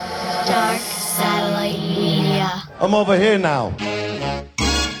Dark Satellite Media. I'm over here now.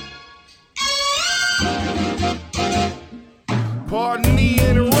 Pardon the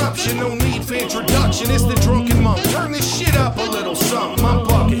interruption, no need for introduction. It's the drunken monk. Turn this shit up a little something. I'm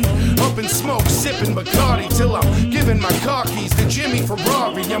bucking, up in smoke, sipping Bacardi till I'm giving my car keys to Jimmy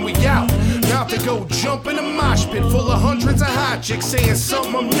Ferrari, and we out. About to go jump in a mosh pit full of hundreds of hot chicks saying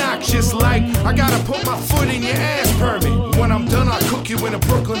something obnoxious like, I gotta put my foot in your ass permit. When I'm done, I'll cook you in a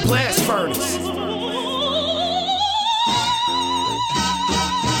Brooklyn blast furnace.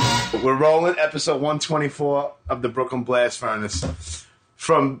 We're rolling episode 124 of the Brooklyn Blast Furnace.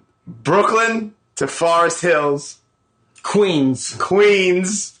 From Brooklyn to Forest Hills, Queens.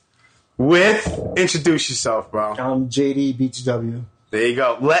 With, introduce yourself, bro. I'm JD BTW. There you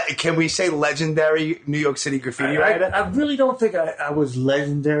go. Can we say legendary New York City graffiti writer? I really don't think I was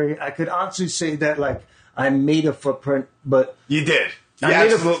legendary. I could honestly say that, like, I made a footprint, but... You did. You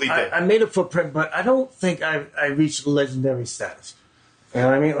absolutely did. I made a footprint, but I don't think I reached legendary status. You know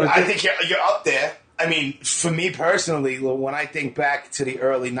what I mean? Like, I think you're up there. I mean, for me personally, when I think back to the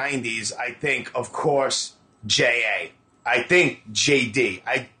early 90s, I think, of course, J.A. I think J.D.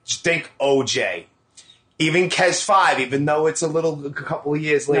 I think O.J. Even Kes 5, even though it's a couple of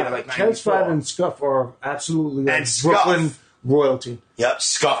years later, like 94. Kes 5 and Scuff are absolutely like Scuff. Brooklyn royalty. Yep,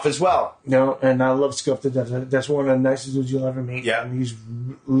 Scuff as well. You know, and I love Scuff to death. That's one of the nicest dudes you'll ever meet. Yeah. And he's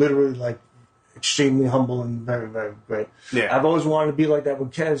literally, like, extremely humble and very, very great. Yeah. I've always wanted to be like that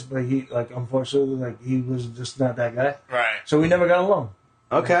with Kes, but he, like, unfortunately, like, he was just not that guy. Right. So we never got along.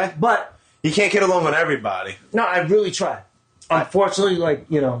 Okay. But you can't get along with everybody. no, I really tried. Unfortunately, like,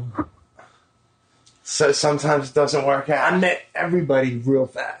 you know, So sometimes it doesn't work out. I met everybody real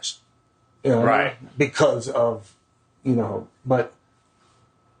fast. You know, Right. Because of, you know, but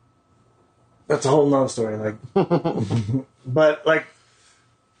that's a whole nother story. Like, but like,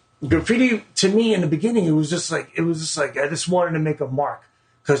 graffiti to me in the beginning, it was just like I just wanted to make a mark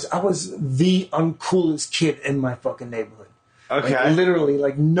because I was the uncoolest kid in my fucking neighborhood. Okay. Like, literally,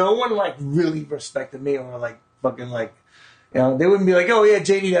 like no one like really respected me or like fucking like, you know, they wouldn't be like, oh yeah,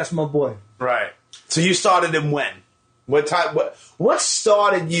 JD, that's my boy. Right. So you started in when? What time? What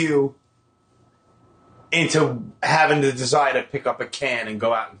started you into having the desire to pick up a can and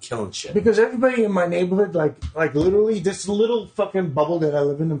go out and killing shit? Because everybody in my neighborhood, like literally this little fucking bubble that I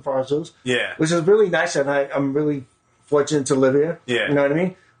live in Forest Hills, Yeah. which is really nice, and I'm really fortunate to live here. Yeah. You know what I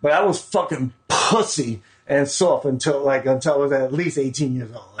mean? But I was fucking pussy and soft until I was at least 18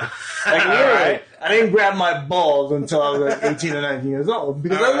 years old. Like literally, right. I didn't grab my balls until I was like 18 or 19 years old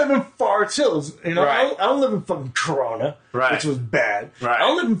because I live in Forest Hills. You know, Right. I don't live in fucking Corona, Right. which was bad. Right. I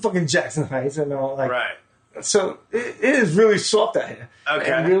don't live in fucking Jackson Heights, and all like. Right. So it is really soft out here.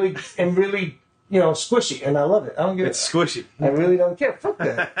 Okay. And really, you know, squishy, and I love it. I don't give It's squishy. I really don't care. Fuck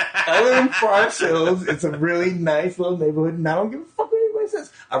that. I live in Forest Hills. It's a really nice little neighborhood, and I don't give a fuck what anybody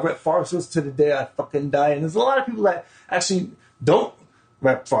says. I rep Forest Hills to the day I fucking die, and there's a lot of people that actually don't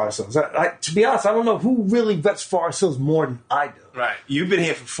rep Forest Hills. To be honest, I don't know who really reps Forest Hills more than I do. Right. You've been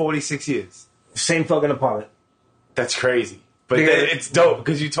here for 46 years. Same fucking apartment. That's crazy. But Yeah. then it's dope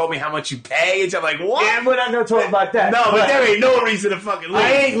because you told me how much you pay. And I'm like, what? Yeah, we're not gonna talk about that. No, but there ain't no reason to fucking leave.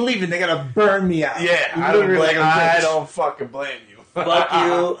 I ain't leaving. They're gonna burn me out. Yeah, Literally, I don't fucking blame you. Fuck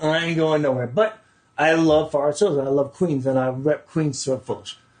you, I ain't going nowhere. But I love Forest Hills, and I love Queens, and I rep Queens to a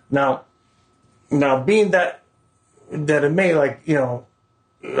fullest. Now being that it may, like, you know,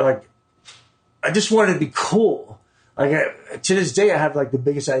 like, I just wanted to be cool. Like, to this day, I have, like, the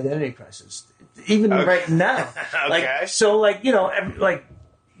biggest identity crisis. Even right now. Like, Okay. so, like, you know, like,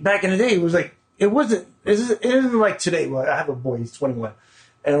 back in the day, it was like, it isn't like today. Well, I have a boy, he's 21.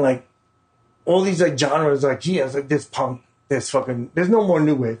 And, like, all these, like, genres, like, gee, I was like, this punk, there's no more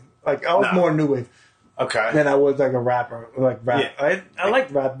new wave. Like, I was more new wave Okay. than I was, like, a rapper. Like, rap. Yeah. I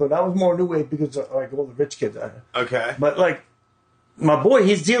liked rap, but I was more new wave because of, like, all the rich kids out here. Okay. But, like, my boy,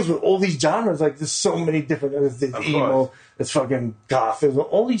 he deals with all these genres. Like, there's so many different, there's emo, there's fucking goth, there's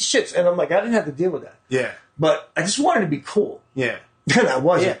all these shits. And I'm like, I didn't have to deal with that. Yeah. But I just wanted to be cool. Yeah. And I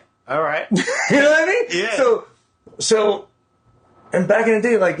wasn't. Yeah. All right. You know what I mean? Yeah. So, and back in the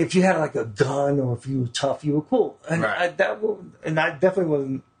day, like, if you had, like, a gun or if you were tough, you were cool. And Right. I definitely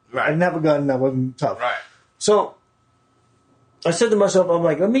wasn't. Right. I didn't have a gun and I wasn't tough. Right. So, I said to myself, I'm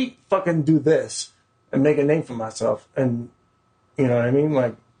like, let me fucking do this and make a name for myself. And, you know what I mean?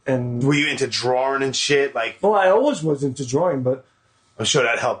 Like, and... Were you into drawing and shit? Like, Well, I always was into drawing, but... I'm sure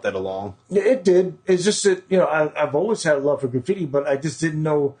that helped that along. It did. It's just that, you know, I've always had a love for graffiti, but I just didn't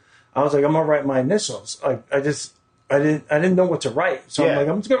know... I was like, I'm going to write my initials. Like, I didn't know what to write. So Yeah. I'm like,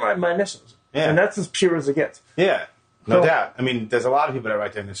 I'm just going to write my initials. Yeah. And that's as pure as it gets. Yeah. No doubt. I mean, there's a lot of people that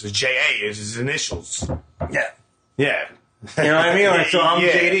write their initials. J.A. is his initials. Yeah. Yeah. You know what I mean? Like, so I'm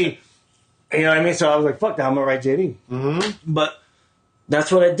Yeah. JD. You know what I mean? So I was like, fuck that, I'm gonna write JD. Mm-hmm. But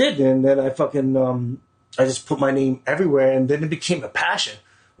that's what I did. And then I fucking, I just put my name everywhere. And then it became a passion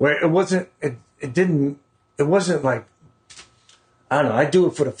where it wasn't like, I don't know, I do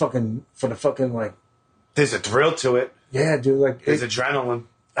it for the fucking like. There's a thrill to it. Yeah, dude. Like, There's adrenaline.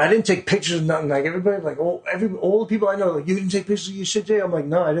 I didn't take pictures of nothing. Like, everybody, like, all the people I know, like, you didn't take pictures of your shit, Jay? I'm like,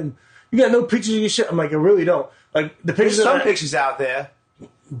 no, I didn't. You got no pictures of your shit? I'm like, I really don't. Like, the pictures There's some pictures out there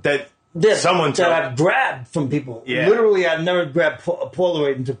that someone took. that I've grabbed from people. Yeah. Literally, I've never grabbed a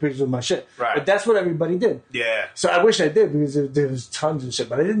Polaroid and took pictures of my shit. Right. But that's what everybody did. Yeah. So I wish I did because there was tons of shit,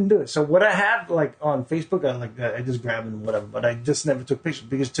 but I didn't do it. So what I have, like, on Facebook, I just grab it and whatever, but I just never took pictures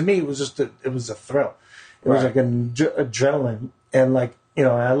because to me, it was just it was a thrill. It was like an adrenaline. And, like, you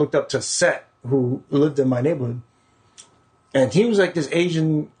know, I looked up to Seth, who lived in my neighborhood, and he was like this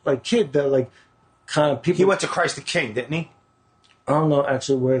Asian, like, kid that, like, kind of people. He went to Christ the King, didn't he? I don't know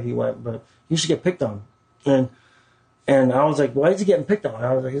actually where he went, but he used to get picked on. And I was like, why is he getting picked on?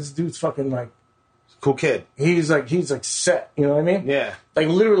 I was like, this dude's fucking, like, Cool kid. he's like Set, you know what I mean? Yeah. Like,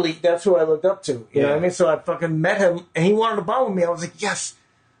 literally, that's who I looked up to. You know what I mean? So I fucking met him, and he wanted to bond with me. I was like, yes.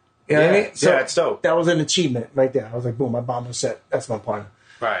 You know what I mean? So yeah, it's dope. that was an achievement right there. I was like, boom, my bond was Set. That's my partner.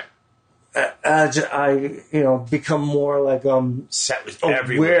 Right. I you know, become more like Set was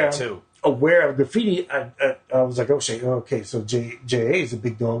everywhere too. Aware of graffiti. I was like, okay, so J.A. is a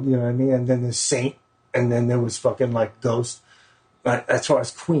big dog, you know what I mean? And then there's Saint, and then there was fucking like Ghost. As far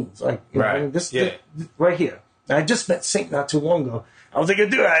as Queens, like, you know what I mean? This right here. I just met Saint not too long ago. I was like,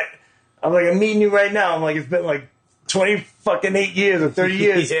 dude, I'm like, I'm meeting you right now. I'm like, it's been like 8 years or 30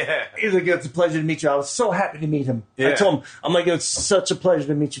 years. Yeah. He's like, it's a pleasure to meet you. I was so happy to meet him. Yeah. I told him, I'm like, it's such a pleasure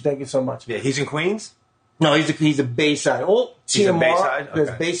to meet you. Thank you so much. Yeah, he's in Queens? No, he's a Bayside. Oh, He's a TMR, Bayside? Okay.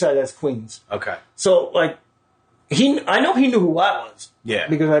 there's Bayside, that's Queens. Okay. So, like, I know he knew who I was. Yeah.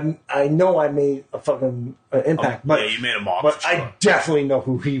 Because I know I made a fucking impact. But, yeah, you made a mark. but for sure. I definitely know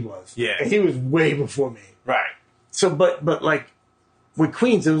who he was. Yeah. And he was way before me. Right. So, but like, with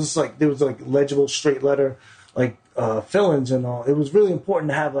Queens, it was like, there was like legible, straight letter, like, fill-ins and all. It was really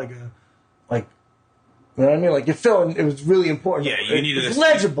important to have like you know what I mean? Like, your fill-in, it was really important. Yeah, you needed it's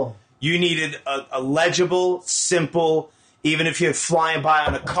legible. You needed a legible, simple, even if you're flying by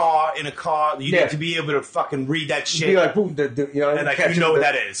in a car, you need to be able to fucking read that shit. Be like, boom, you know, and like, you know what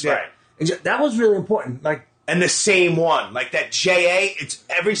that is, right? And that was really important. Like, and the same one, like that JA, it's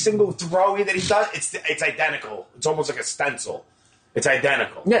every single throw that he does, it's identical. It's almost like a stencil. It's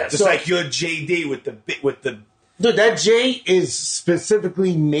identical. Yeah, just so, like your JD with the. Dude, that J is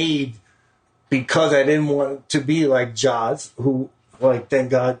specifically made because I didn't want it to be like Jaws, who, like,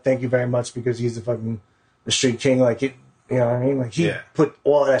 thank you very much, because he's the street king. Like, it, you know what I mean? Like, he put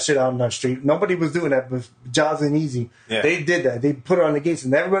all that shit out on the street. Nobody was doing that, but Jaws and Easy, they did that. They put it on the gates,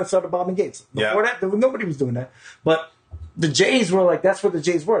 and everyone started bombing gates. Before that, nobody was doing that. But the J's were like, that's what the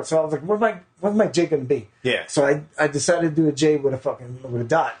J's were. So I was like, what's my J going to be? Yeah. So I decided to do a J with a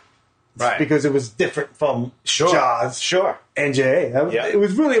dot. Right. Because it was different from Jaws and J.A. It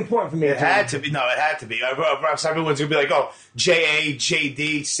was really important for me. It had to be. No, it had to be. Everyone's going to be like, oh, J.A.,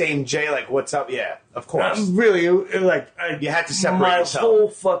 J.D., same J, like, what's up? Yeah, of course. Really, like... you had to separate yourself. My whole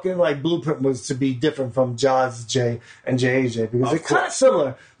fucking, like, blueprint was to be different from Jaws J and J.A. J, because they're kind of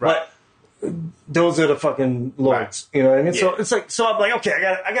similar, but those are the fucking lords. You know what I mean? Yeah. So it's like, so I'm like,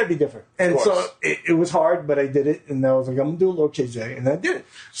 okay, I gotta be different. And so it was hard, but I did it, and I was like, I'm gonna do a little KJ, and I did it.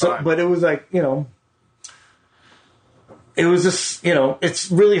 So, but it was like, you know, it was just, you know,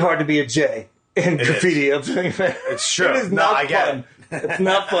 it's really hard to be a J in graffiti. I'm telling you, man. It's true. It is not fun. It's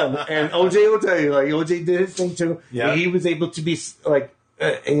not fun. And OJ will tell you, like, OJ did his thing too. Yeah. He was able to be like,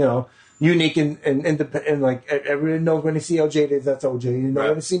 you know, unique and independent. Like, everyone knows when they see OJ, that's OJ. You know,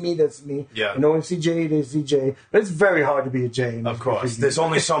 when they see me, that's me. Yeah. You know, when they see J, they see J. But it's very hard to be a J. Of course. There's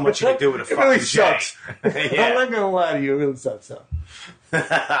only so much you can do with a fucking really J. Sucks. I'm not gonna lie to you, it really sucks. So,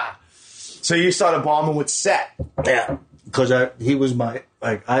 so you started bombing with Set. Yeah. Because he was my,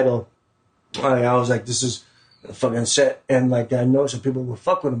 like, idol. I was like, this is a fucking Set. And, like, I know some people would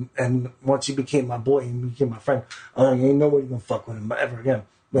fuck with him. And once he became my boy and became my friend, I'm like, ain't nobody gonna fuck with him ever again.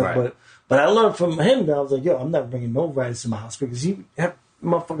 But I learned from him that I was like, yo, I'm not bringing no writers to my house, because he had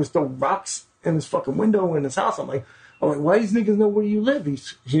motherfuckers throw rocks in his fucking window in his house. I'm like, why these niggas know where you live?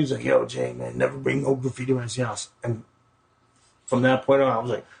 He was like, yo, Jay, man, never bring no graffiti writers to your house. And from that point on, I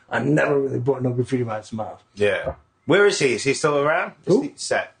was like, I never really brought no graffiti writers to my house. Yeah. Where is he? Is he still around?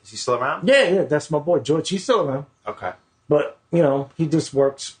 Set. Is he still around? Yeah, that's my boy, George. He's still around. Okay. But, you know, he just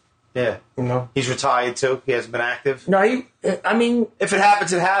works Yeah. You know? He's retired too. He hasn't been active. No, I mean... If it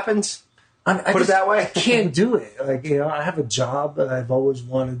happens, it happens. I Put it that way. can't do it. Like, you know, I have a job that I've always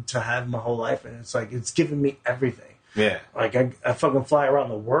wanted to have my whole life, and it's like, it's given me everything. Yeah. Like, I fucking fly around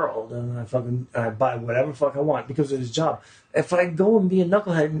the world, and I buy whatever fuck I want because of this job. If I go and be a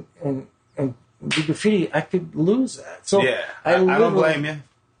knucklehead and do graffiti, I could lose that. So yeah. I don't blame you.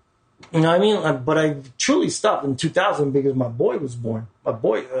 You know what I mean? But I truly stopped in 2000 because my boy was born. My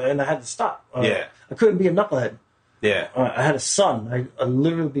boy, and I had to stop. Yeah. I couldn't be a knucklehead. Yeah. I had a son. I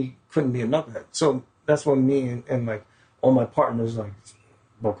literally couldn't be a knucklehead. So that's when me and like all my partners like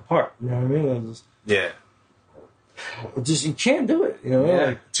broke apart. You know what I mean? It was just you can't do it. You know,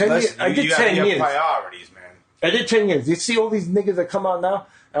 like 10 years. I did 10 years. Priorities, man. I did 10 years. You see all these niggas that come out now,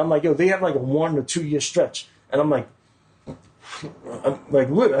 and I'm like, yo, they have like a 1 or 2 year stretch, and I'm like,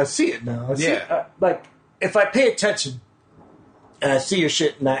 look, I see it now. I see it. Like, if I pay attention and I see your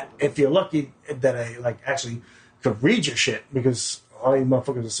shit, and if you're lucky that I like actually could read your shit because all you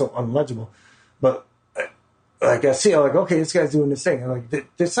motherfuckers are so unlegible, but like I see, I'm like, okay, this guy's doing this thing. And like,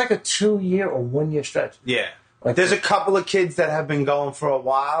 there's like a 2 year or 1 year stretch. Yeah. Like, there's a couple of kids that have been going for a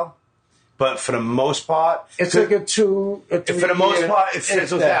while, but for the most part, it's like a 2. For the most part, it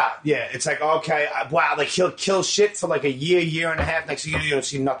fizzles out. Yeah, it's like, okay, wow, like he'll kill shit for like a year and a half. Next thing you don't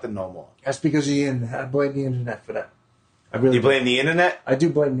see nothing no more. That's because of the internet. I blame the internet for that. I really You blame the internet? I do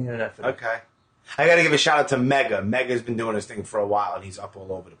blame the internet for that. Okay. I got to give a shout out to Mega. Mega's been doing his thing for a while, and he's up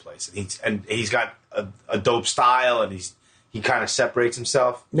all over the place. And he's got a dope style, and he kind of separates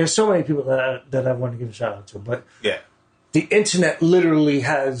himself. There's so many people that I want to give a shout out to, but yeah, the internet literally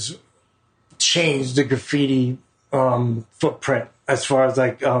has changed the graffiti footprint as far as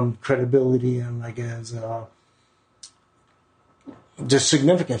like credibility and like as just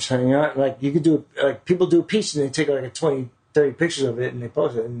significance. You know, like you could do like people do a piece and they take like a 20, 30 pictures of it and they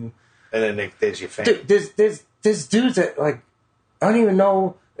post it and then there's your fan. Dude, there's dudes that like I don't even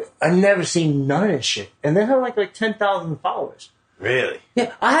know. I never seen none of this shit, and they have like 10,000 followers. Really?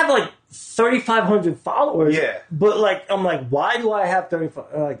 Yeah, I have like 3,500 followers. Yeah, but like I'm like, why do I have 35?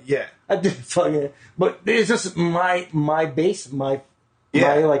 Like, yeah, I did fucking. But it's just my base, my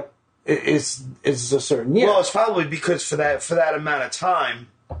like it's a certain year. Well, it's probably because for that amount of time,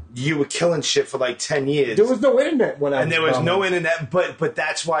 you were killing shit for like 10 years. There was no internet when I and there was no internet, but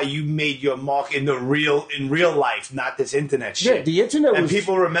that's why you made your mark in real life, not this internet shit. Yeah, the internet and was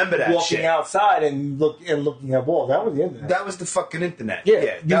people remember that walking shit. outside and looking at walls. That was the internet. That was the fucking internet.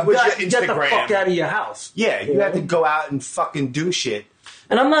 Yeah, that was your Instagram. Get the fuck out of your house. Yeah, you had to go out and fucking do shit.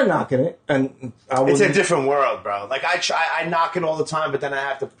 And I'm not knocking it. And it's a different world, bro. Like I knock it all the time, but then I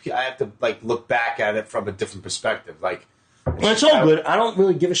have to like look back at it from a different perspective. Like. It's all good. I don't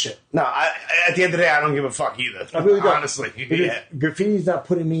really give a shit. No, at the end of the day, I don't give a fuck either. I really don't. Honestly. Yeah. Graffiti's not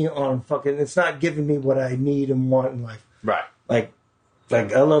putting me on fucking... It's not giving me what I need and want in life. Right. Like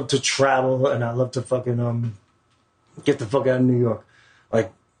I love to travel and I love to fucking get the fuck out of New York.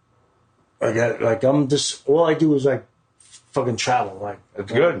 I'm just... All I do is like fucking travel. Like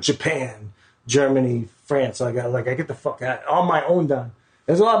that's good. Japan, Germany, France. I get the fuck out on my own done.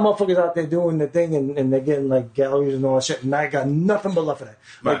 There's a lot of motherfuckers out there doing the thing and they're getting like galleries and all that shit, and I got nothing but love for that.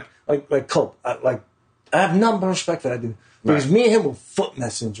 Right. Like Cope. I have nothing but respect for that dude. Because me and him were foot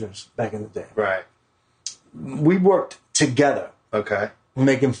messengers back in the day. Right. We worked together. Okay.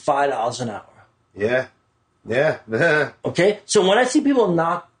 Making $5 an hour. Yeah. Yeah. Okay? So when I see people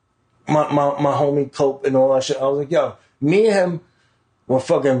knock my homie Cope and all that shit, I was like, yo, me and him were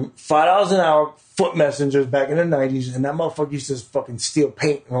fucking $5 an hour foot messengers back in the 90s, and that motherfucker used to fucking steal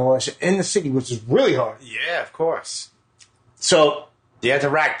paint and all that shit in the city, which is really hard. Yeah, of course. So you had to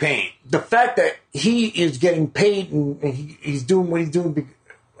rack paint. The fact that he is getting paid and he's doing what he's doing,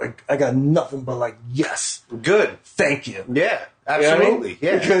 like I got nothing but like, yes, good, thank you. Yeah, absolutely. You know I mean?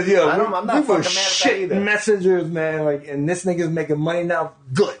 Yeah, because I'm not fucking mad at that either. Messengers, man, like, and this nigga's making money now.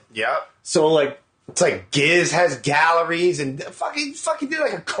 Good. Yep. So like. It's like Giz has galleries and fucking did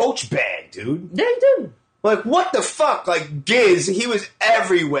like a Coach bag, dude. Yeah, he did. Like, what the fuck? Like, Giz, he was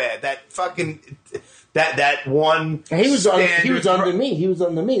everywhere. That fucking that one. And he was under me. He was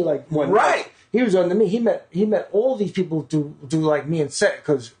under me like one. Right. Like, he was under me. He met all these people to do like me and set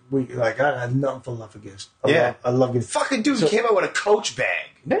because we like I got nothing for love for Giz. I love Giz. Fucking dude came out with a Coach bag.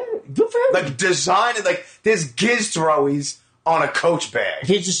 Man, good for him. Like design it. Like there's Giz throwies on a Coach bag.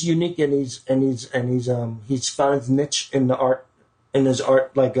 He's just unique, and he's found his niche in the art, in his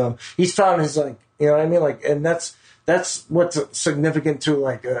art. Like he's found his like, you know what I mean? Like, and that's what's significant to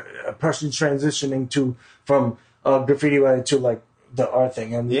like a person transitioning from graffiti writer to like the art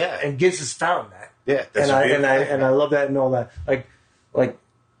thing. And and Giz has found that. Yeah, and I love that and all that. Like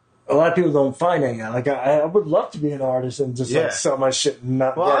a lot of people don't find that yet. Like, I would love to be an artist and just like sell my shit. And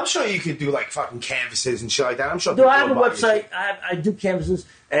not I'm sure you could do like fucking canvases and shit like that. I'm sure. No, I have a website. I do canvases,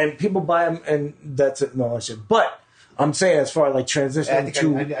 and people buy them, and that's it. No, that shit. But I'm saying, as far as like transitioning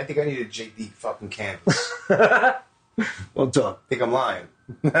to, I think I need a JD fucking canvas. We'll talk. I think I'm lying.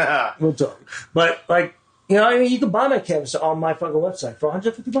 We'll talk. But like, you know, what I mean, you can buy my canvas on my fucking website for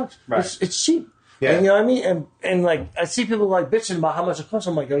 $150. Right. It's cheap. Yeah. And you know what I mean? And like, I see people like bitching about how much it costs.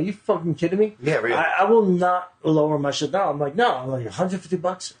 I'm like, are you fucking kidding me? Yeah, really. I will not lower my shit down. I'm like, no. I'm like,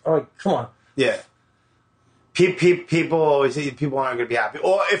 $150? I'm like, come on. Yeah. People always say people aren't going to be happy.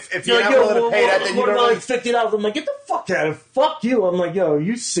 Or if you're not willing to pay that, then you don't like $50. I'm like, get the fuck out of it. Fuck you. I'm like, yo, are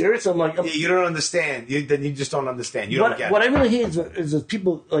you serious? I'm like, you don't understand. Then you just don't understand. You don't get it. What I really hate is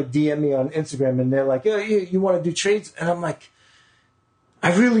people like DM me on Instagram and they're like, yo, you want to do trades? And I'm like,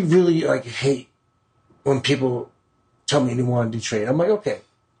 I really, really like hate when people tell me they want to do trade. I'm like, okay.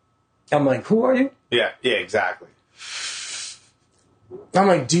 I'm like, who are you? Yeah, exactly. I'm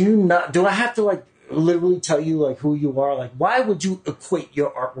like, do I have to like literally tell you like who you are? Like, why would you equate your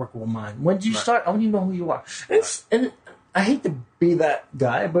artwork with mine? When did you start? I don't even know who you are. And I hate to be that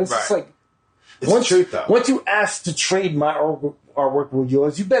guy, but it's just like, it's the truth, though. Once you ask to trade my artwork with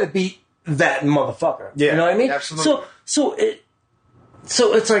yours, you better be that motherfucker. Yeah, you know what I mean? Absolutely.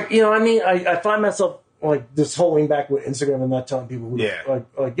 So it's like, you know what I mean? I find myself like just holding back with Instagram and not telling people who,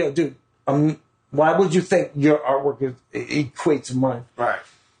 like, yo, dude, why would you think your artwork equates to mine? Right.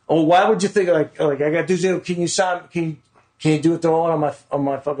 Or why would you think like I got to do? Can you do it on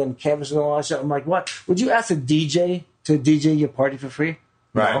my fucking canvas and all that shit? I'm like, what? Would you ask a DJ to DJ your party for free?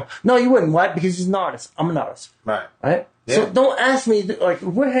 Right. No, you wouldn't. Why? Because he's an artist. I'm an artist. Right. Right. Yeah. So don't ask me like if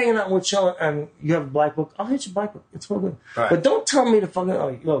we're hanging out with chilling and you have a black book. I'll hit your black book. It's all good. Right. But don't tell me to fucking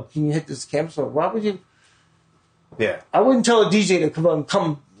like, yo, can you hit this canvas? Or why would you? Yeah. I wouldn't tell a DJ to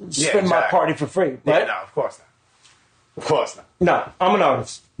come spend my party for free. Right? Yeah, no, of course not. Of course not. No, I'm an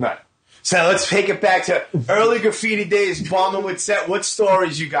artist. Right. So let's take it back to early graffiti days, bombing with set. What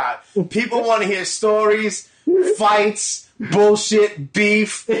stories you got? People want to hear stories, fights, bullshit,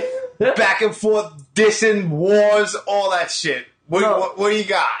 beef, back and forth, dissing, wars, all that shit. What do you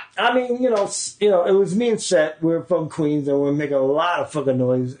got? I mean, you know, it was me and Seth. We're from Queens, and we're making a lot of fucking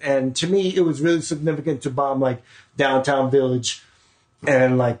noise. And to me, it was really significant to bomb like downtown Village,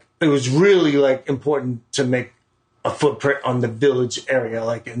 and like it was really like important to make a footprint on the Village area,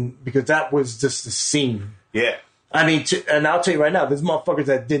 like, and because that was just the scene. Yeah. I mean, and I'll tell you right now, there's motherfuckers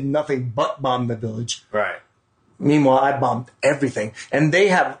that did nothing but bomb the Village. Right. Meanwhile, I bombed everything, and they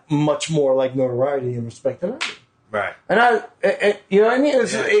have much more like notoriety and respect than I do. Right. And you know what I mean?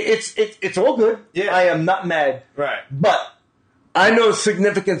 It's all good. Yeah. I am not mad. Right. But I know the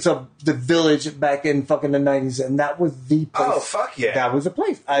significance of the Village back in fucking the 90s, and that was the place. Oh, fuck yeah. That was the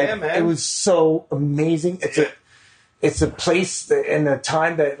place. Yeah, man. It was so amazing. It's a place in a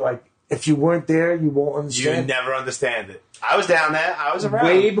time that, like, if you weren't there, you won't understand. You never understand it. I was down there. I was around.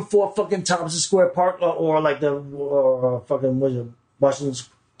 Way before fucking Thompson Square Park or like the fucking, what is it, Washington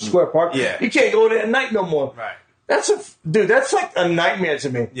Square Park. Yeah. You can't go there at night no more. Right. That's like a nightmare to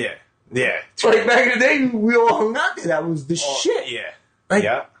me. Yeah. Yeah. Like back in the day, we all hung out there. That was the shit. Yeah. Like,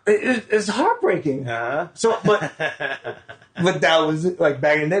 yeah. It's heartbreaking. Uh-huh. So, but that was like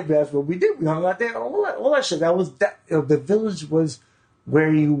back in the day. That's what we did. We hung out there. All that shit. That was that. The Village was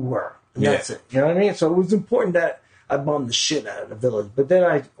where you were. And that's it. You know what I mean? So it was important that I bombed the shit out of the Village. But then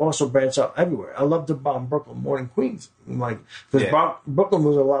I also branched out everywhere. I love to bomb Brooklyn more than Queens. Like, because Brooklyn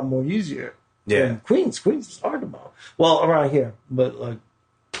was a lot more easier than Queens. Queens is hard to bomb. Well, around here, but like,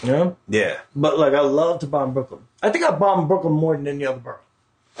 you know? Yeah. But like, I love to bomb Brooklyn. I think I bombed Brooklyn more than any other borough.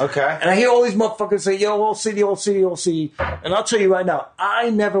 Okay. And I hear all these motherfuckers say, yo, Old City, Old City, Old City. And I'll tell you right now, I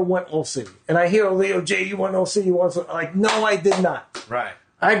never went Old City. And I hear, Leo J, you went Old City, you went Old City. Like, no, I did not. Right.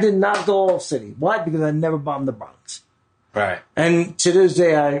 I did not go Old City. Why? Because I never bombed the Bronx. Right. And to this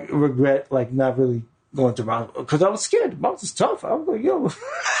day, I regret, like, not really going to Bronx. Because I was scared. The Bronx is tough. I was like, yo.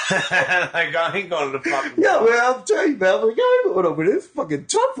 Like, I ain't going to the fucking Yo, man, I'm telling you, man. I'm like, yo, I ain't going over there. It's fucking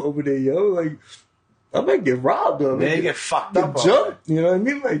tough over there, yo. Like, I may get robbed. I may get fucked up. Jump. You know what I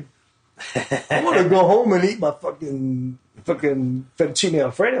mean? Like, I want to go home and eat my fucking fettuccine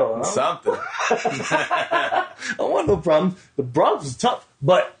Alfredo. Huh? Something. I want no problem. The Bronx is tough.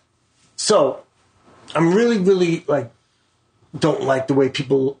 But, so, I'm really, really, like, don't like the way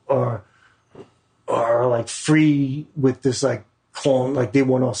people are like, free with this, like, calling, like, they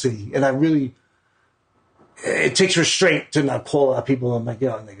want All City. And I really, it takes restraint to not call out people. I'm like,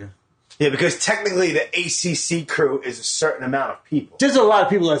 yo, nigga. Yeah, because technically the ACC crew is a certain amount of people. There's a lot of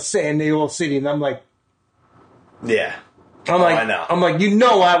people that are saying they All City, and I'm like, yeah. I know. I'm like, you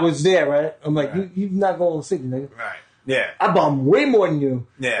know I was there, right? I'm like, you not going to the city, nigga. Right. Yeah. I bombed way more than you.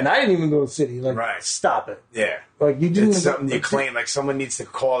 Yeah. And I didn't even go to the city. Like, stop it. Yeah. Like, you didn't. It's something you claim. Like, someone needs to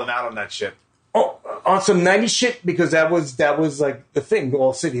call them out on that shit. Oh, on some 90s shit, because that was like the thing,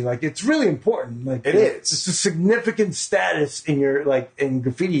 all city. Like, it's really important. Like, it is. It's a significant status in your, like, in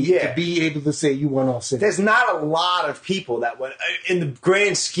graffiti to be able to say you won all city. There's not a lot of people that went, in the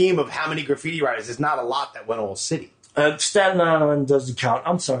grand scheme of how many graffiti writers, there's not a lot that went all city. Staten Island doesn't count.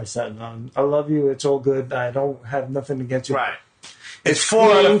 I'm sorry, Staten Island. I love you. It's all good. I don't have nothing against you. Right. It's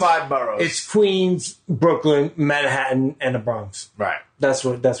 4 out of 5 boroughs. It's Queens, Brooklyn, Manhattan, and the Bronx. Right. That's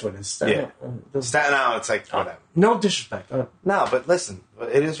what it is. Staten Island, it's like, whatever. No disrespect. No, but listen.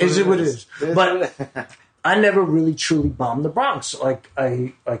 It is what it is. But I never really truly bombed the Bronx like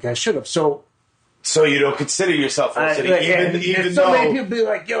I should have. So you don't consider yourself all city, even so though many people be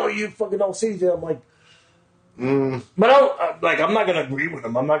like, "Yo, you fucking all city." I'm like, but I'm not gonna agree with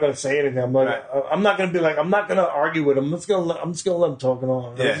him. I'm not gonna say anything. I'm like, I'm not gonna be like, I'm not gonna argue with him. I'm just gonna let him talk and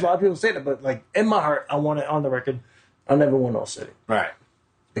all. There's a lot of people say that, but like in my heart, I want it on the record. I never won all city. Right.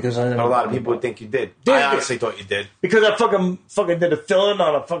 Because a lot of people would think you did. I honestly thought you did. Because I fucking did a fill-in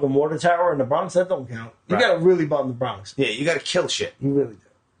on a fucking water tower in the Bronx. That don't count. You gotta really bomb the Bronx. Yeah, you gotta kill shit. You really do.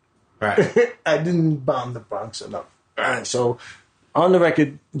 Right. I didn't bomb the Bronx enough. Right. So, on the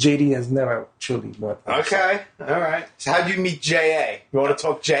record, JD has never truly won. Okay. All right. So how'd you meet JA? You want to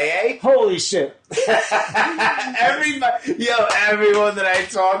talk JA? Holy shit. Everyone that I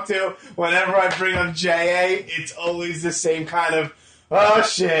talk to, whenever I bring up JA, it's always the same kind of, oh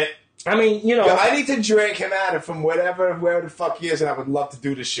shit. I mean, I need to drag him out of from where the fuck he is, and I would love to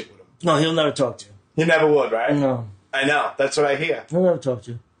do this shit with him. No, he'll never talk to you. He never would, right? No. I know. That's what I hear. He'll never talk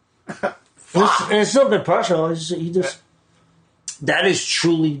to you. It's nothing personal. That is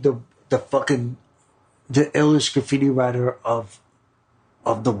truly the fucking the illest graffiti writer of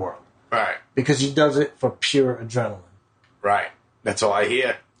the world. Right. Because he does it for pure adrenaline. Right. That's all I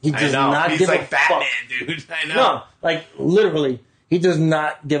hear. He does not give a fuck. He's like Batman, dude. I know. No, like literally, he does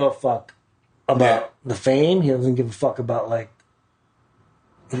not give a fuck about the fame. He doesn't give a fuck about like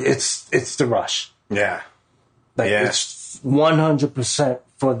it's the rush. Yeah. Like it's 100%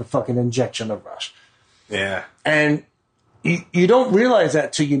 for the fucking injection of rush. Yeah. And you don't realize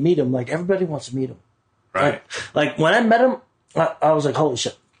that till you meet him. Like everybody wants to meet him. Right. Like when I met him, I was like, holy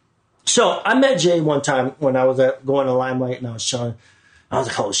shit. So I met Jay one time when I was going to Limelight and I was chilling. I was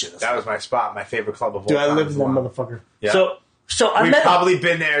like, holy shit. That was my spot, my favorite club of all time. time. Dude, I lived in that motherfucker. Yeah. So I met him. We've probably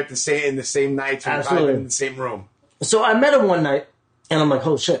been there in the same night. Absolutely. In the same room. So I met him one night and I'm like,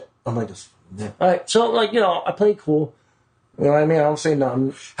 holy shit. I'm like, this. Yeah. All right. So like, I played cool. You know what I mean? I don't say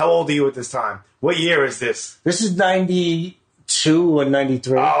nothing. How old are you at this time? What year is this? This is 92 or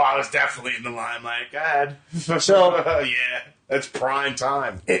 93. Oh, I was definitely in the Limelight. Go ahead. So yeah, that's prime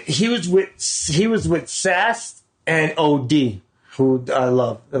time. He was with Sass and OD, who I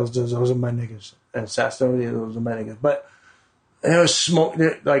love. Those are my niggas. And Sass and OD, those are my niggas. But it was smoke.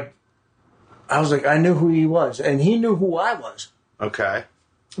 Like I was like, I knew who he was, and he knew who I was. Okay.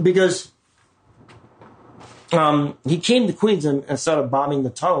 Because he came to Queens and started bombing the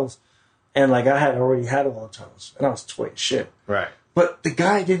tunnels, and like I had already had all the tunnels, and I was toy as shit. Right. But the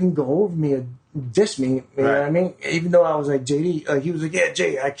guy didn't go over me or diss me. You know what I mean? Even though I was like JD, he was like, yeah,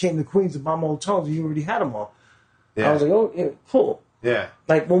 Jay, I came to Queens to bomb all the tunnels, and you already had them all. Yeah. I was like, oh, yeah, cool. Yeah.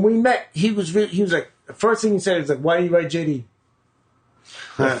 Like when we met, he was like, the first thing he said was like, why do you write JD?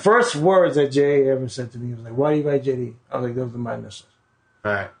 The first words that Jay ever said to me was like, why do you write JD? I was like, those are my initials.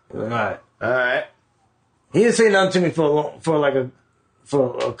 All right. He was like, all right. He didn't say nothing to me for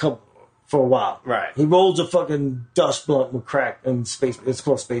a while. Right. He rolls a fucking dust blunt with crack and space. It's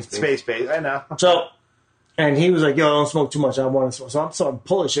called space base. Space base. I know. So, and he was like, "Yo, I don't smoke too much. I want to smoke." So I'm starting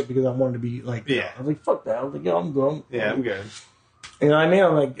pulling shit because I wanted to be like, yeah. I was like, "Fuck that." I was like, "Yo, I'm good." Yeah, I'm good. You know what I mean?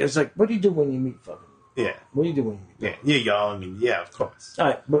 I'm like, it's like, what do you do when you meet fucking? Yeah. What do you do when you meet? Yeah, you're young. And yeah, of course. All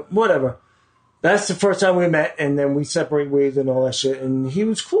right, but whatever. That's the first time we met, and then we separate ways and all that shit. And he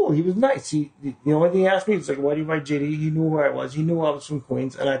was cool. He was nice. The only thing he asked me was like, "Why do you write JD?" He knew where I was. He knew I was from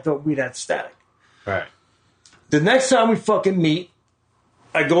Queens, and I thought we'd had static. Right. The next time we fucking meet,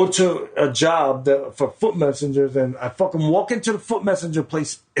 I go to a job for foot messengers, and I fucking walk into the foot messenger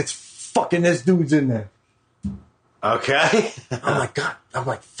place. It's fucking this dude's in there. Okay. I'm like, God. I'm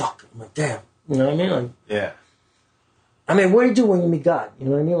like, fuck. I'm like, damn. You know what I mean? Like, yeah. I mean, what do you do when you meet God? You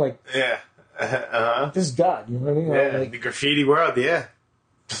know what I mean? Like, yeah. This is God. You know what I mean? Yeah. Like, the graffiti world. Yeah.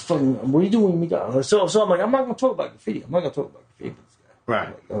 Fucking, what do you do when you meet God? So I'm like, I'm not gonna talk about graffiti. I'm not gonna talk about graffiti.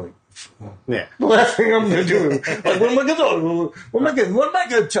 Right. Yeah. The last thing I'm gonna do is like, what am I gonna do? What am I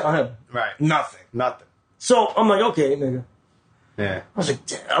gonna tell him? Right. Nothing. Nothing. So I'm like, okay, nigga. Yeah. I was like,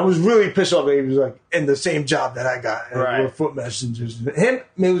 damn. I was really pissed off that he was like in the same job that I got. And Right. we were foot messengers. It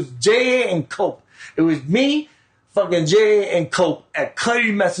was J.A. and Cope. It was me, fucking J.A. and Cope at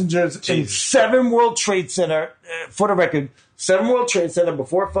Cuddy Messengers in Jesus. 7 World Trade Center. For the record, 7 World Trade Center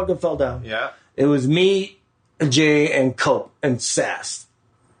before it fucking fell down. Yeah. It was me, J.A. and Cope and Sass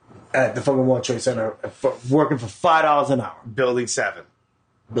at the fucking World Trade Center working for $5 an hour. Building 7.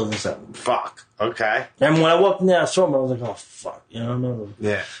 Building 7. Fuck. Okay. And when I walked in there, I saw him. I was like, "Oh fuck," you know. No.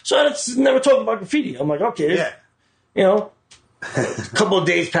 Yeah. So I just never talked about graffiti. I'm like, okay, Yeah. you know. A couple of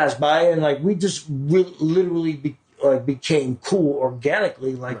days passed by, and like we just literally became cool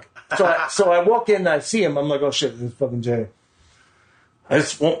organically. Like, so I walk in, and I see him. I'm like, "Oh shit, this is fucking Jay."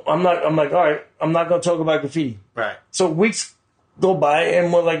 I'm like, all right, I'm not gonna talk about graffiti. Right. So weeks go by,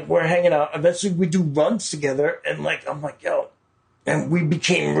 and we're hanging out. Eventually, we do runs together, and like I'm like, yo. And we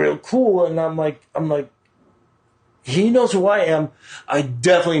became real cool, and I'm like, he knows who I am. I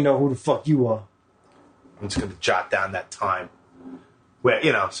definitely know who the fuck you are. I'm just going to jot down that time where,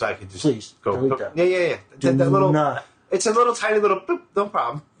 so I could just Please, go. delete that. Yeah. Do That little, not. it's a little tiny little, boop, no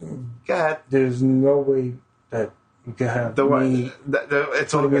problem. Go ahead. There's no way that you can have me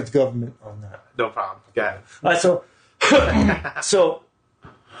It's all putting good. its government on that. No problem. Go ahead. All right, so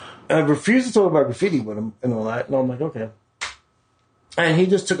I refused to talk about graffiti with him and all that, and I'm like, okay. And he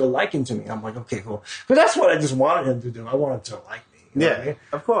just took a liking to me. I'm like, okay, cool. Because that's what I just wanted him to do. I wanted to like me. You know what I mean?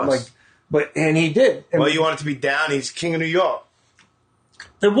 Of course. And he did. And Well, you want it to be down. He's king of New York.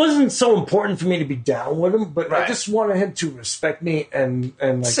 it wasn't so important for me to be down with him, but I Right. just wanted him to respect me and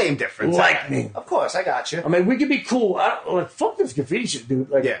like Same difference. like me. Of course, I got you. I mean, we could be cool. Fuck this graffiti shit, dude.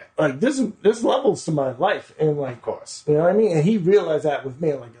 Like, Yeah. like there's levels to my life, and like, Of course. you know what I mean. And he realized that with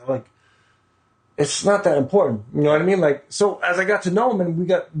me, like it's not that important. You know what I mean? Like, so as I got to know him and we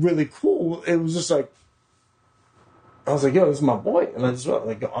got really cool, it was just like I was like, yo, this is my boy, and I just felt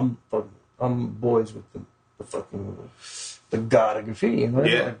like, yo, I'm boys with the fucking the god of graffiti, you know,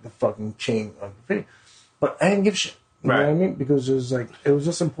 Yeah. like the fucking king of graffiti. But I didn't give a shit. You know Right. what I mean? Because it was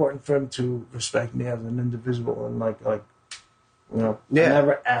just important for him to respect me as an individual and like I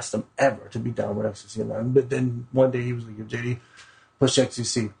never asked him ever to be down with XCC. But then one day he was like, yo, JD, push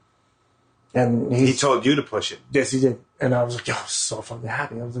XCC. And He told you to push it. yes, he did. And I was like, yo, I was so fucking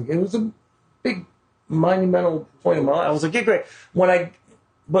happy. I was like, it was a big monumental point in my life. I was like, yeah, great.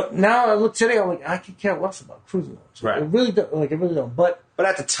 But now I look today, I'm like, I could care less about cruising. Right. It really don't. But But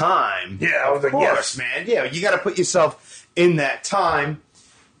at the time, Yeah, I was like, course, yes. man. Yeah, you got to put yourself in that time.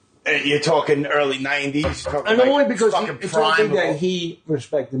 You're talking early 90s. You're talking and only because fucking it's only prime. that he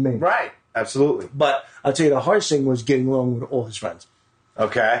respected me. Right. Absolutely. But I'll tell you, the hardest thing was getting along with all his friends.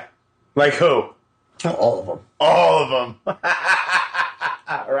 Okay. Like who? All of them. All of them.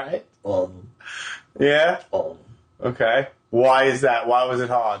 Right? All of them. Yeah? All of them. Okay. Why is that? Why was it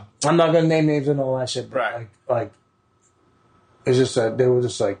hard? I'm not going to name names and all that shit. But Right. like, it's just that they were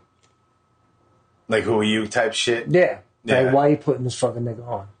just like, Like who are you type shit? yeah. Yeah. Like, why are you putting this fucking nigga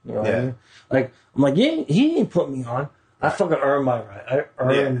on? You know what Yeah. I mean? Like, I'm like, he ain't put me on. I fucking earned my right. I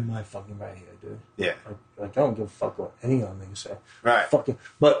earned my fucking right here, dude. Yeah. Like I don't give a fuck what any of y'all niggas say. Right. Fucking.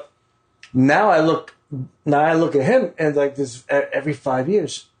 But now I look at him and like this every 5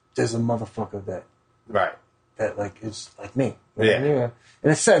 years, there's a motherfucker Right. that like is like me. You know Yeah. what I mean? In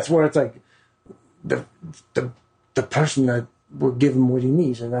a sense where it's like the person that will give him what he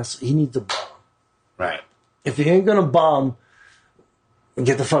needs, and that's he needs to bomb. Right. If he ain't gonna bomb,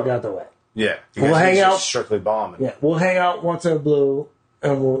 get the fuck out the way. Yeah. We'll Because hang he's out. just strictly bombing. Yeah, we'll hang out once in a blue,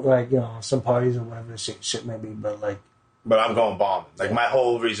 and we'll like some parties or whatever shit may be. But like, But I'm going bombing. Like my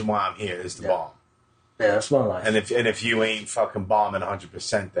whole reason why I'm here is to bomb. yeah, that's my life. And if you ain't fucking bombing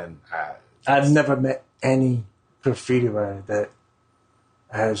 100%, then I've never met any graffiti writer that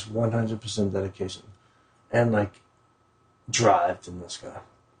has 100% dedication and like drive in this guy.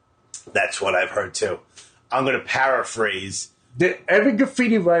 that's what I've heard too. I'm going to paraphrase. Every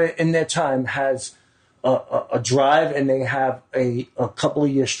graffiti writer in their time has a drive, and they have a couple of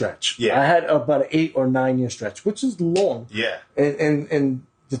year stretch. Yeah. I had about an 8 or 9 year stretch, which is long. Yeah. And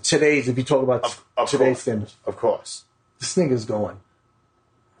the today's, if you talk about Of today's course. standards, Of course. this nigga's going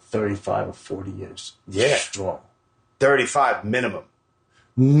 35 or 40 years. Yeah. Strong. 35 minimum.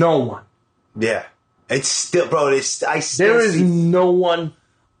 No one. Yeah. It's still, bro, I still There is see. no one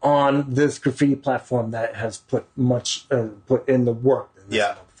on this graffiti platform that has put put in the work. In this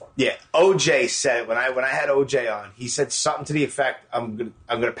Yeah. motherfucker. Yeah. OJ said it when I had OJ on, he said something to the effect, I'm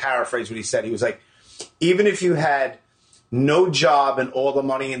gonna paraphrase what he said. He was like, even if you had no job and all the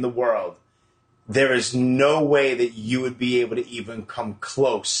money in the world, there is no way that you would be able to even come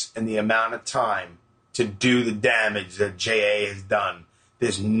close in the amount of time to do the damage that JA has done.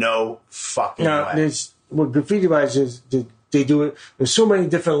 There's no fucking way. There's what graffiti writers they do it. There's so many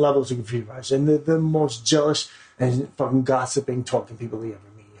different levels of graffiti writers, and they're the most jealous and fucking gossiping, talking people you ever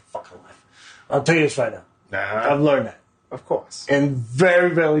meet in your fucking life. I'll tell you this right now. I've learned that. Of course. And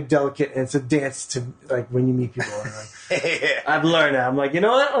very, very delicate, and it's a dance to, like, when you meet people. Like, I've learned that. I'm like, you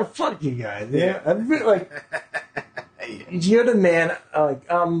know what? Oh, fuck you guys. Yeah. I'm really, like, you're the man. Like,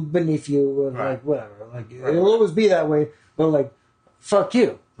 I'm beneath you. And, like, whatever. Like, it'll always be that way. But, like, fuck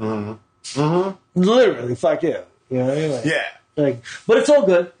you. Mm-hmm. Mm-hmm. Literally, fuck you. You know what I mean? Like, Yeah. Like, but it's all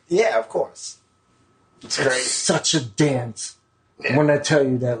good. Yeah, of course. It's great. It's such a dance. Yeah. When I tell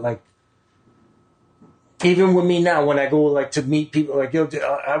you that, like, even with me now, when I go, like, to meet people, like, yo,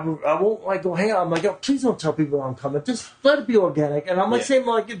 I won't, like, go hang out. I'm like, yo, please don't tell people I'm coming. Just let it be organic. And I'm like, same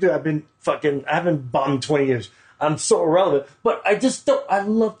like you do. I haven't bombed 20 years. I'm so irrelevant. But I just don't, I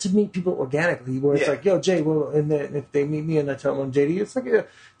love to meet people organically, where it's like, yo, Jay, well, and then if they meet me and I tell them I'm JD, it's like,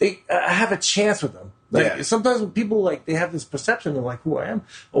 I have a chance with them. Like, sometimes when people, like, they have this perception of, like, who I am,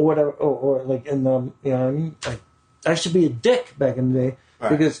 or whatever, or like, and, you know what I mean? Like, I should be a dick back in the day,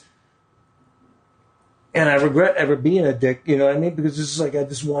 because... And I regret ever being a dick, you know what I mean? Because this is like, I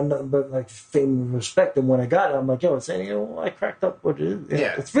just want nothing but, like, fame and respect. And when I got it, I'm like, yo, it's saying, you know, I cracked up what it is.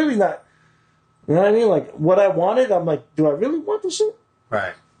 Yeah. It's really not, you know what I mean? Like, what I wanted, I'm like, do I really want this shit?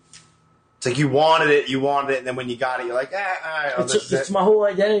 Right. It's like you wanted it, and then when you got it, you're like, all right. It's my whole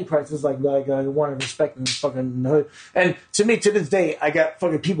identity crisis. Like I want to respect in the fucking hood. And to me, to this day, I got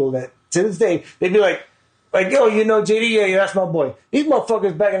fucking people that, to this day, they'd be like, yo, you know, JD, yeah, that's my boy. These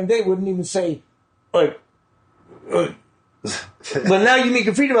motherfuckers back in the day wouldn't even say, like, but now you meet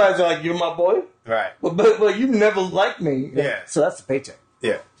graffiti writers, like, you're my boy, right? But you never liked me, So that's the paycheck.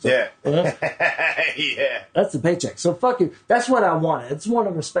 Yeah, so, yeah. That's the paycheck. So fuck you. That's what I wanted. I just want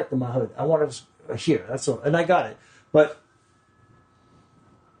to respect in my hood. I want to hear. That's all, and I got it. But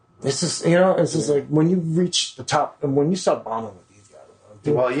it's just, you know, it's just like when you reach the top and when you start bombing with these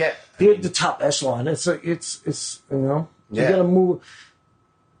guys. They're the top echelon. It's like it's you know, you gotta move.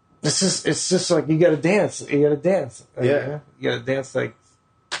 It's just like you gotta dance. You gotta dance. You gotta dance like.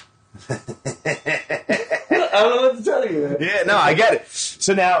 I don't know what to tell you. Yeah, no, I get it.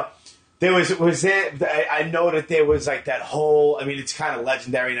 So now there was I know that there was like that whole. I mean, it's kind of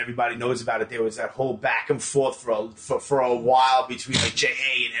legendary and everybody knows about it. There was that whole back and forth for a while between like JA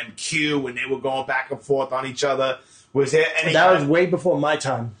and MQ, and they were going back and forth on each other. Was there any? That was way before my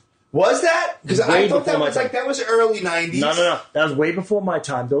time. Was that? Because I thought that was like, that was early 90s. No. That was way before my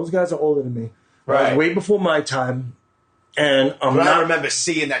time. Those guys are older than me. Right. That was way before my time. And I remember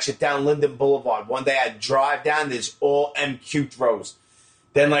seeing that shit down Linden Boulevard. One day I drive down, there's all MQ throws.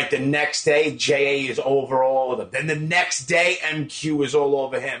 Then like the next day, JA is over all of them. Then the next day, MQ is all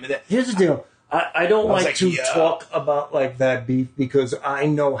over him. And then, here's the deal. I don't like to talk about like that beef because I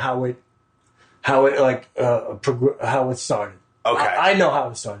know how it started. Okay. I know how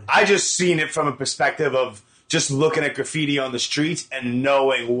it started. I just seen it from a perspective of just looking at graffiti on the streets and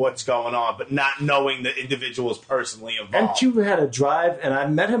knowing what's going on, but not knowing the individuals personally involved. MQ had a drive, and I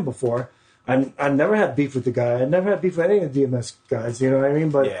met him before. I never had beef with the guy. I never had beef with any of the DMS guys, you know what I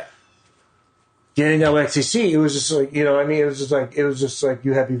mean? But getting out XCC, it was just like, you know what I mean? It was just like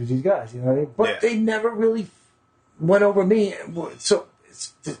you had beef with these guys, you know what I mean? But they never really went over me. So,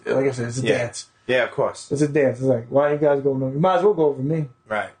 it's, like I said, it's a dance. Yeah, of course. It's a dance. It's like, why are you guys going over? You might as well go over me.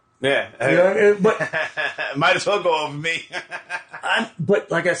 Right. Yeah. You know, but might as well go over me. But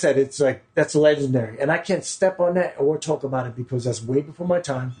like I said, it's like, that's legendary. And I can't step on that or talk about it because that's way before my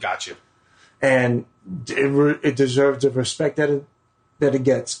time. Got you. And it deserves the respect that it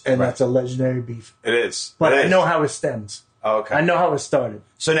gets. And that's a legendary beef. It is. But I know how it stems. Oh, okay. I know how it started.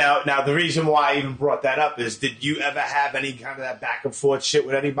 So now the reason why I even brought that up is, did you ever have any kind of that back and forth shit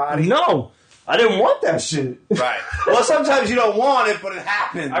with anybody? No. I didn't want that shit. Right. Well, sometimes you don't want it, but it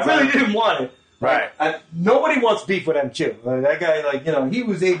happens. I really didn't want it. Right. Nobody wants beef with MQ. Like, that guy, like, you know, he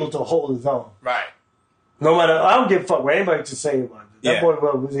was able to hold his own. Right. No matter, I don't give a fuck what anybody to say about it. That boy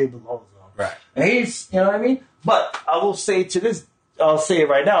was able to hold his own. Right. And he's, you know what I mean? But I will say I'll say it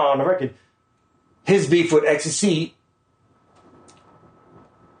right now on the record, his beef with XCC,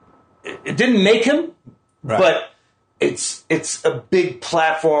 it didn't make him, but it's a big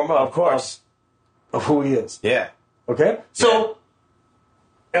platform, of course, of who he is. Yeah. Okay? So,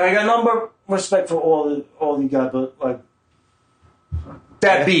 and I got number respect for all you guys, but like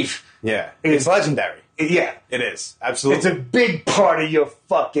that beef. Yeah. It's legendary. Yeah. It is. Absolutely. It's a big part of your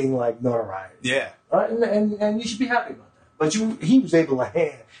fucking like notoriety. Yeah. Right? And you should be happy about that. But he was able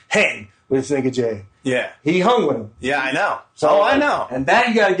to hang with this nigga Jay. Yeah. He hung with him. Yeah, I know. So I know. And that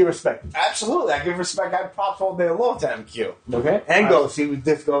you gotta give respect. Absolutely. I give respect. I props all day long to MQ. Okay? And Ghost. He was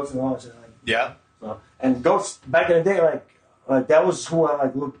this Ghost and all that shit. Like, Yeah. so, and Ghost, back in the day, like that was who I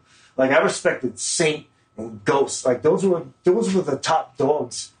like looked. Like, I respected Saint and Ghost. Like, those were the top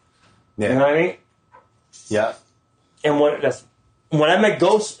dogs. Yeah. You know what I mean? Yeah. And when I met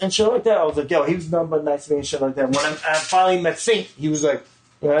Ghost and shit like that, I was like, yo, he was nothing but nice to me and shit like that. When I finally met Saint, he was like,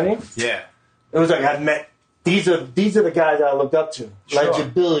 you know what I mean? Yeah. It was like, I've met, these are the guys that I looked up to. Sure.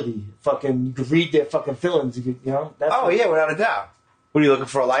 Legibility. Fucking, you could read their fucking feelings, you know? That's Yeah, without a doubt. What are you looking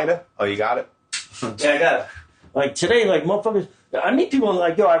for, a lighter? Oh, you got it? Yeah, I got it. Like, today, like, motherfuckers, I meet people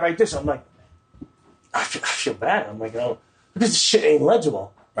like, yo, I write this. I'm like, I feel bad. I'm like, oh, because this shit ain't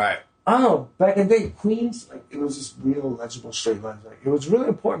legible. Right. I don't know, back in the day, Queens, like, it was just real legible straight lines. Like, it was really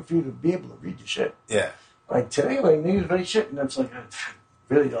important for you to be able to read your shit. Yeah. Like, today, like, niggas write shit, and it's like, I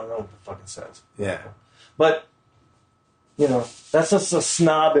really don't know what the fuck it says. Yeah. But, you know, that's just a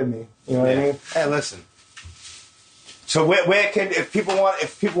snob in me. You know what I mean? Hey, listen. So where can, if people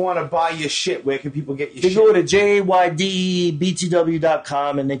want to buy your shit, where can people get your They shit? go to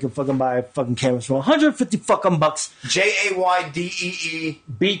JAYDBTW.com and they can fucking buy fucking cameras for 150 fucking bucks. JAYDEE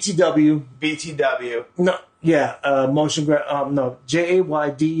BTW. BTW. No, yeah, no,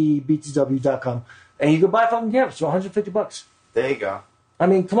 JAYDEBTW.com. And you can buy fucking cameras for 150 bucks. There you go. I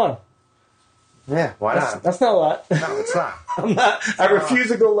mean, come on. Yeah, why not? That's not a lot. No, it's not. I refuse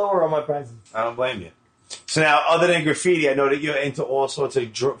to go lower on my prices. I don't blame you. So now, other than graffiti, I know that you're into all sorts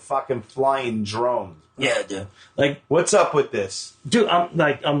of fucking flying drones. Yeah, dude. Like, What's up with this? dude,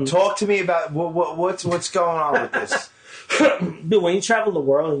 Talk to me about what's going on with this. dude, when you travel the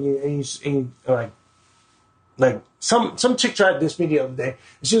world and you like some chick tried this me the other day,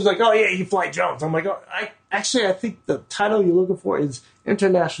 and she was like, "Oh yeah, you fly drones." I'm like, "Oh, I think the title you're looking for is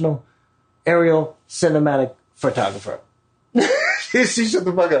International Aerial Cinematic Photographer." She shut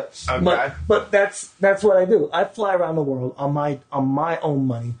the fuck up. Okay. But that's what I do. I fly around the world on my own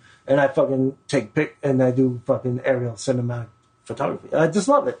money, and I fucking take pic and I do fucking aerial cinematic photography. I just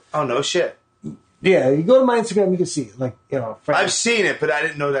love it. Oh no shit. Yeah, you go to my Instagram, you can see it. Like, you know, I've seen it, but I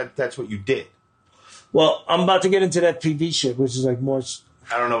didn't know that that's what you did. Well, I'm about to get into that FPV shit, which is like more.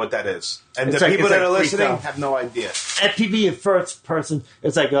 I don't know what that is, and It's the like- people it's that like are listening freestyle. have no idea. FPV is first person.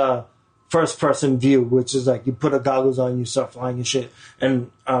 It's like a first person view, which is like you put a goggles on, you start flying your shit. And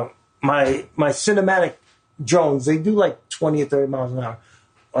my cinematic drones, they do like 20 or 30 miles an hour.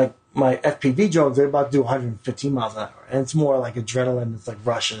 Like my FPV drones, they're about to do 115 miles an hour, and it's more like adrenaline. It's like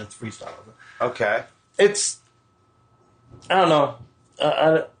rush and it's freestyle. Okay. It's I don't know.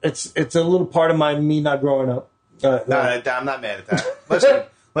 It's a little part of me not growing up. No, I'm not mad at that.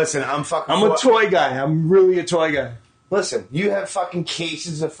 Listen. I'm fucking. I'm a toy guy. I'm really a toy guy. Listen, you have fucking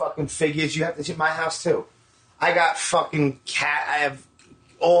cases of fucking figures. You have this at my house too. I got fucking I have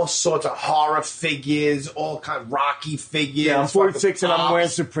all sorts of horror figures, all kind of Rocky figures. Yeah, I'm 46 and I'm wearing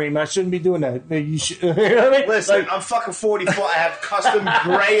Supreme. I shouldn't be doing that. You should. You know what I mean? Listen, Like, I'm fucking 44. I have custom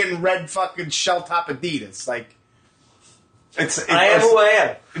gray and red fucking shell top Adidas. Like, I am who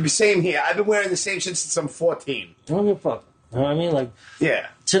I am. Same here. I've been wearing the same shit since I'm 14. I don't give a fuck. You know what I mean? Like, Yeah.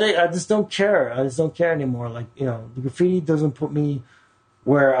 today, I just don't care. I just don't care anymore. Like, you know, the graffiti doesn't put me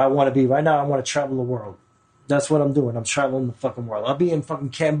where I want to be. Right now, I want to travel the world. That's what I'm doing. I'm traveling the fucking world. I'll be in fucking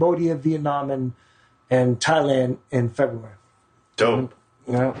Cambodia, Vietnam, and Thailand in February. Dope.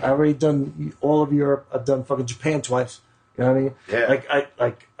 You know, I already done all of Europe. I've done fucking Japan twice. You know what I mean? Yeah.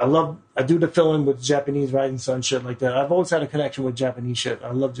 I do the fill-in with Japanese rising sun shit like that. I've always had a connection with Japanese shit.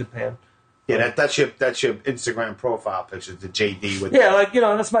 I love Japan. Yeah, that's your Instagram profile picture, the JD with. Yeah, like, you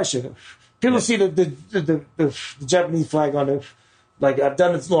know, that's my shit. People see the Japanese flag on it. Like, I've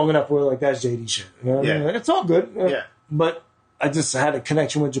done it long enough where, like, that's JD shit. You know what I mean? It's all good. Yeah. But I just had a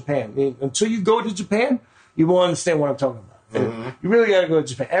connection with Japan. I mean, until you go to Japan, you won't understand what I'm talking about. Mm-hmm. You really got to go to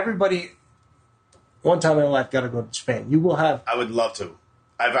Japan. Everybody, one time in their life, got to go to Japan. You will have. I would love to.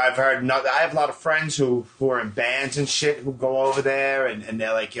 I've heard. I have a lot of friends who are in bands and shit who go over there, and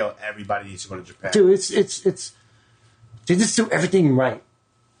they're like, "Yo, everybody needs to go to Japan." Dude, it's they just do everything right.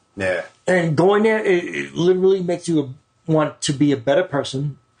 Yeah. And going there, it literally makes you want to be a better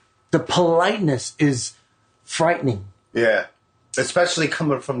person. The politeness is frightening. Yeah. Especially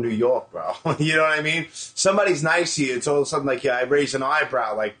coming from New York, bro. You know what I mean? Somebody's nice to you. It's all of a sudden like, yeah, I raise an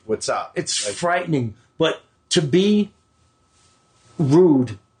eyebrow. Like, what's up? It's like, frightening. But to be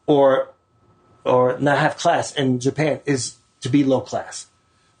rude or not have class in Japan is to be low class.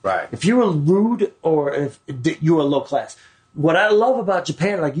 right. If you were rude or if you were low class. What I love about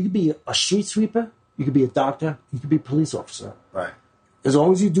Japan, like, you could be a street sweeper, you could be a doctor, you could be a police officer. Right. As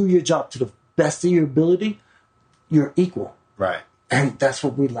long as you do your job to the best of your ability, you're equal. Right. And that's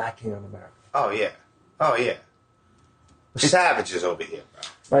what we lack here in America. Oh, yeah. Oh, yeah. Savages over here, bro.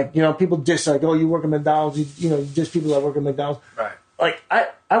 Like, you know, people dish like, oh, you work at McDonald's. You dish people that work at McDonald's. Right. Like,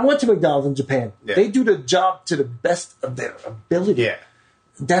 I went to McDonald's in Japan. Yeah. They do the job to the best of their ability. Yeah.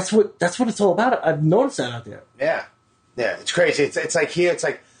 That's what it's all about. I've noticed that out there. Yeah. Yeah. It's crazy. It's like here, it's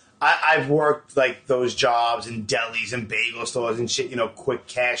like, I've worked like those jobs in delis and bagel stores and shit, quick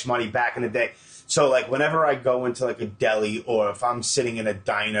cash money back in the day. So like whenever I go into like a deli or if I'm sitting in a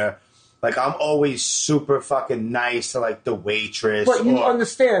diner, like I'm always super fucking nice to like the waitress. But you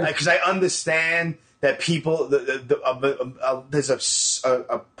understand. Because I understand that people, there's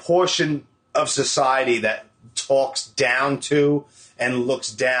a portion of society that talks down to and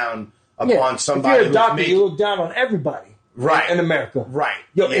looks down upon somebody. If you're a doctor, you look down on everybody. Right. In America. Right.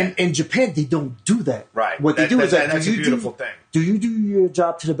 Yo, yeah. in Japan, they don't do that. Right. What they do is that that's a beautiful thing. Do you do your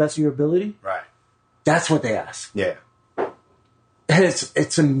job to the best of your ability? Right. That's what they ask. Yeah. And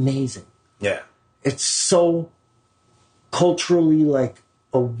it's amazing. Yeah. It's so culturally like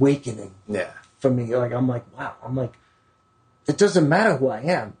awakening. Yeah. For me. Like I'm like, wow. I'm like, it doesn't matter who I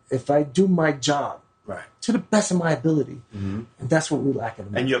am. If I do my job to the best of my ability. Mm-hmm. And that's what we lack in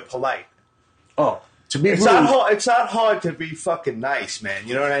America. And you're polite. Oh. To be it's rude, not hard. It's not hard to be fucking nice, man.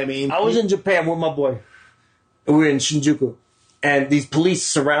 You know what I mean? I was in Japan with my boy. We were in Shinjuku, and these police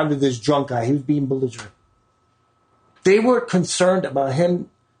surrounded this drunk guy. He was being belligerent. They were concerned about him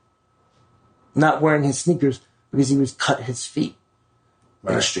not wearing his sneakers because he was cut his feet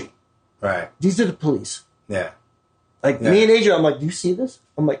in the street. Right. These are the police. Yeah. Like me and Adrian, I'm like, do you see this?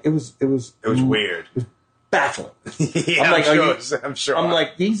 I'm like, it was weird. It was baffling. Yeah, I'm sure. I'm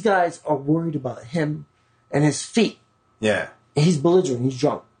like, these guys are worried about him and his feet. Yeah. He's belligerent. He's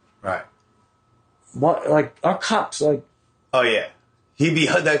drunk. Right. What? Like our cops, like. Oh yeah, he'd be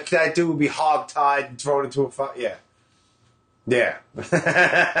that dude would be hogtied and thrown into a fire. Yeah. Yeah.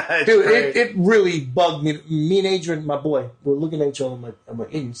 Dude, it really bugged me. Me and Adrian, my boy, we're looking at each other. I'm like,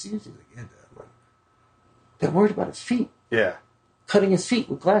 hey, you see this? He's like, yeah, Dad. I'm like, they're worried about his feet. Yeah. Cutting his feet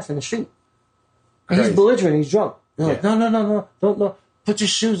with glass in the street. He's belligerent. He's drunk. They're like, no, don't. Put your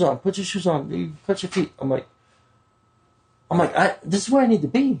shoes on. You cut your feet. I'm like, this is where I need to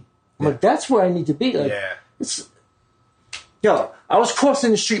be. I'm like, that's where I need to be. Like, I was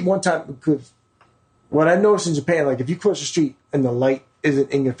crossing the street one time because what I noticed in Japan, like if you cross the street and the light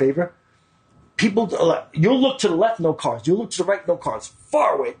isn't in your favor, people, you'll look to the left, no cars. You'll look to the right, no cars.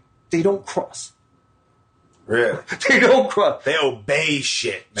 Far away, they don't cross. Really? They don't cross. They obey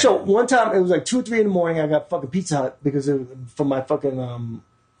shit, man. So one time, it was like 2 or 3 in the morning, I got fucking Pizza Hut because from my fucking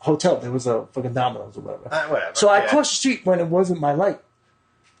hotel, there was a fucking Domino's or whatever. Whatever. So I crossed the street when it wasn't my light.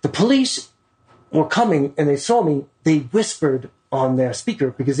 The police were coming and they saw me. They whispered on their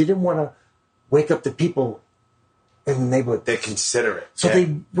speaker because they didn't want to wake up the people in the neighborhood. They're considerate. So they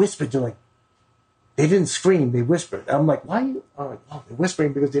whispered. They're like, they didn't scream. They whispered. I'm like, why are you? I'm like, oh, they're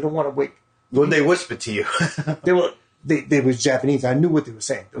whispering because they don't want to wake. What did they whisper to you? They was Japanese. I knew what they were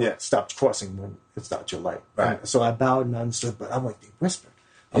saying. They Yeah. Stop crossing when it's not your light. Right. And so I bowed and understood, but I'm like, they whispered.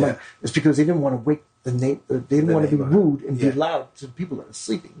 I'm like, it's because they didn't want to wake they didn't want to be rude and be loud to the people that are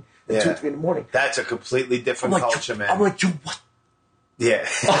sleeping at 2 or 3 in the morning. That's a completely different culture, man. I'm like, yo, what? Yeah.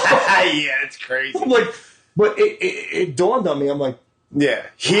 Yeah, it's crazy. I'm like, but it dawned on me. I'm like, yeah.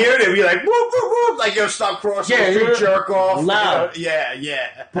 Here they'd be like, whoop, whoop, whoop. Like, yo, stop crossing the street, jerk off. Loud.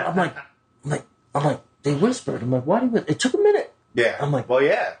 Yeah. But I'm like, they whispered. I'm like, why do you whisper? It took a minute. Yeah. I'm like, well,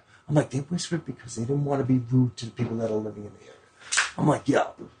 yeah. I'm like, they whispered because they didn't want to be rude to the people that are living in the area. I'm like,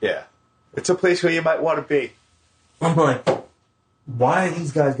 yo. Yeah. It's a place where you might want to be. I'm like, why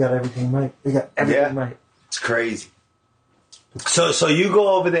these guys got everything right? They got everything right. It's crazy. So you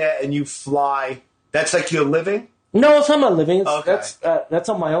go over there and you fly. That's like your living? No, it's not my living. Okay. That's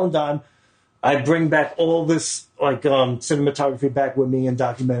on my own dime. I bring back all this cinematography back with me and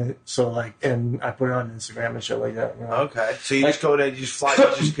document it. So and I put it on Instagram and shit like that. You know? Okay, so you just go there, you just fly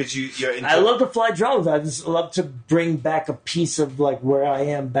just because you're into. I love to fly drones. I just love to bring back a piece of where I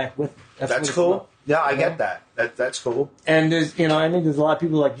am back with me. That's cool. Yeah, I get that. That's cool. And there's there's a lot of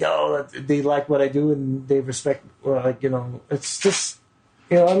people like, yo, they like what I do and they respect. It's just.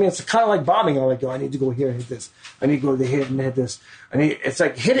 It's kind of like bombing. I'm like, yo, I need to go here and hit this. I need to go here and hit this. It's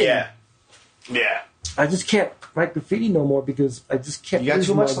like hitting. Yeah. I just can't write graffiti no more because I just can't. You got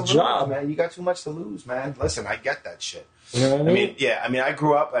too much my to job. lose, man. You got too much to lose, man. Listen, I get that shit. You know what I mean? I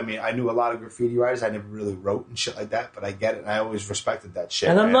grew up. I knew a lot of graffiti writers. I never really wrote and shit like that, but I get it. And I always respected that shit.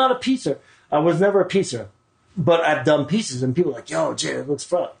 And I'm man. not a piecer. I was never a piecer, but I've done pieces, and people are like, yo, Jay, it looks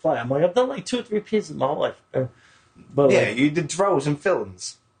fly. I'm like, I've done 2 or 3 pieces my whole life. But Yeah, you did throws and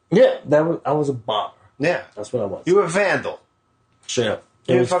fillings. yeah, I was a bomber. Yeah. That's what I was. You were a vandal. Straight up.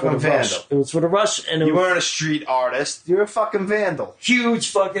 You were a was for fucking the vandal. rush. It was for the rush, and You was weren't a street artist. You're a fucking vandal.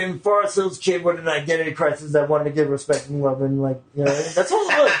 huge fucking Forest Hills kid with an identity crisis that wanted to give respect and love, and like, you know, that's all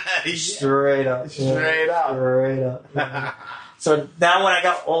it was. Straight up. Straight up. Straight up. Yeah. So now when I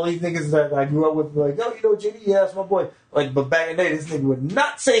got all these niggas that I grew up with, like, oh, you know JD, yeah, that's my boy. Like, but back in the day, this nigga would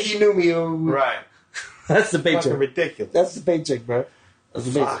not say he knew me. Right. That's the paycheck. Fucking ridiculous. That's the paycheck, bro. That's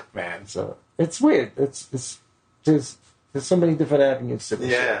the paycheck. Fuck, man. So it's weird. There's so many different avenues to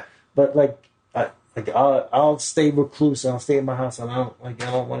this. Yeah. Shit. But like I'll stay recluse. I'll stay in my house, and I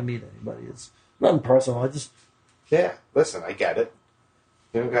don't want to meet anybody. It's nothing personal. Yeah. Listen, I get it.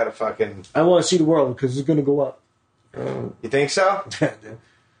 You don't gotta fucking... I want to see the world because it's gonna go up. You think so?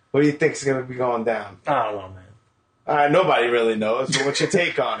 What do you think's gonna be going down? I don't know, man. Nobody really knows. But what's your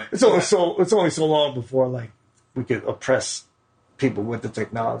take on it? It's only so long before like we could oppress people with the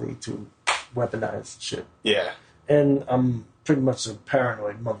technology to weaponize shit. Yeah. And I'm pretty much a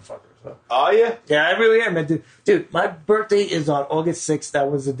paranoid motherfucker. So. Are you? Yeah, I really am, man. Dude, my birthday is on August 6th. That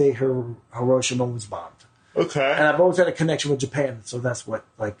was the day Hiroshima was bombed. Okay. And I've always had a connection with Japan, so that's what,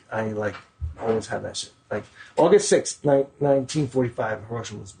 like, I always have that shit. Like, August 6th, 1945,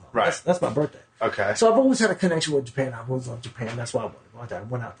 Hiroshima was bombed. Right. That's my birthday. Okay. So I've always had a connection with Japan. I've always loved Japan. That's why I wanted to go out there. I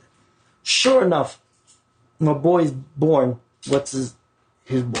went out there. Sure enough, my boy's born. He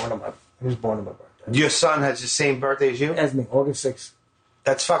was born on my birthday. Your son has the same birthday as you? As me, August 6th.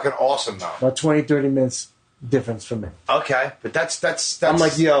 That's fucking awesome, though. About 20, 30 minutes difference for me. Okay, but that's. I'm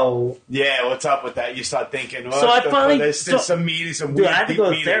like, yo. Yeah, what's up with that? You start thinking. Well, So I finally. there's some meaning, some dude, weird I had to deep go to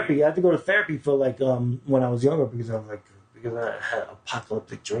meaning. therapy. I had to go to therapy for like when I was younger because I had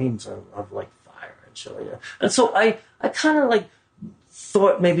apocalyptic dreams of like fire and shit like that. And so I kind of like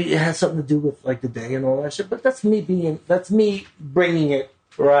thought maybe it had something to do with like the day and all that shit. But that's me bringing it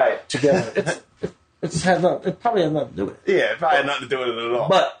Right. together. It probably has nothing to do with it. Yeah, it probably had nothing to do with it at all.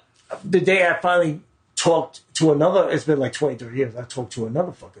 But the day I finally talked to another, it's been like 20, 30 years, I talked to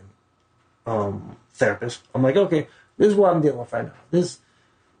another fucking therapist. I'm like, okay, this is what I'm dealing with right now.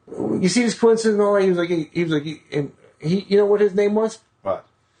 You see this coincidence and all that? He was like, you know what his name was? What?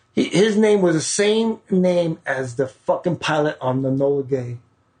 His name was the same name as the fucking pilot on the Enola Gay.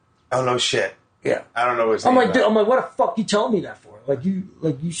 Oh, no shit. Yeah. I don't know his I'm name. like, dude, what the fuck you telling me that for? Like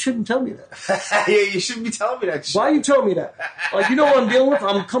you shouldn't tell me that. Yeah, you shouldn't be telling me that shit. Why you telling me that? Like, you know what I'm dealing with?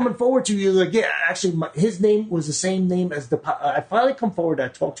 I'm coming forward to you. Like, yeah, actually, his name was the same name as I finally come forward. I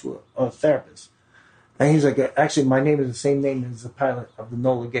talked to a therapist, and he's like, actually, my name is the same name as the pilot of the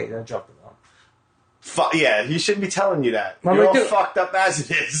Enola Gay. I dropped it off. Yeah, he shouldn't be telling you that. I'm You're like, all dude. fucked up as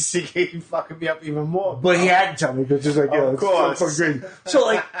it is. He can fucking me up even more. But he had to tell me because it's like, Of it's course. so fucking crazy. So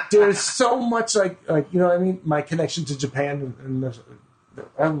like, there's so much like you know what I mean? My connection to Japan and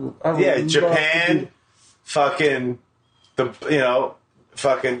I would love to Japan, do- fucking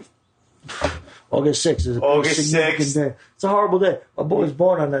fucking August 6th is a pretty August significant 6th. day. It's a horrible day. My boy was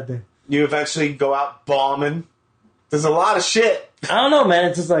born on that day. You eventually go out bombing. There's a lot of shit. I don't know, man.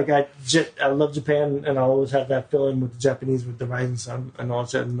 It's just like I love Japan, and I always have that feeling with the Japanese, with the rising sun, and all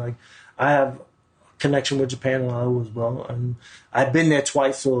that. And like, I have a connection with Japan, and I always will. And I've been there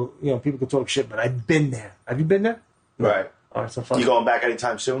twice, so you know people can talk shit, but I've been there. Have you been there? No. Right. All right, so fun. You going back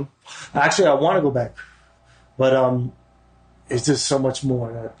anytime soon? Actually, I want to go back, but it's just so much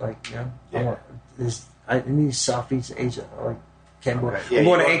more that like I need Southeast Asia, like Cambodia. Okay. Yeah, I'm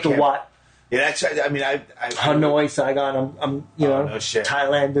going to you Angkor Wat. Yeah, that's. I mean, I Hanoi, Saigon. I'm no shit.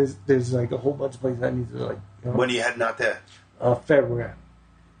 Thailand. There's like a whole bunch of places I need to like. When are you heading out there? February.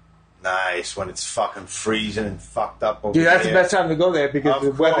 Nice. When it's fucking freezing and fucked up over Dude, that's there. the best time to go there because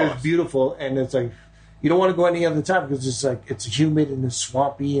Of the weather course. is beautiful and it's like you don't want to go any other time because it's like it's humid and it's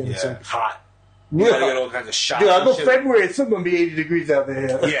swampy and it's Yeah. like hot. You gotta get all kinds of shots. Dude, I'll go and shit. February. It's still gonna be 80 degrees out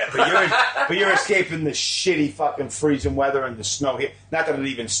there. Yeah, but you're escaping the shitty fucking freezing weather and the snow here. Not that it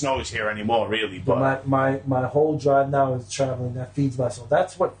even snows here anymore, really. But My whole drive now is traveling. That feeds my soul.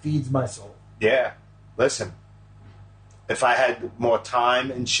 That's what feeds my soul. yeah, listen. If I had more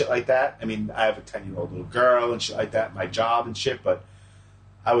time and shit like that, I mean, I have a 10-year-old little girl and shit like that, my job and shit, but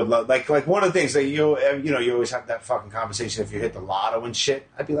I would love, like one of the things that you always have that fucking conversation if you hit the lotto and shit.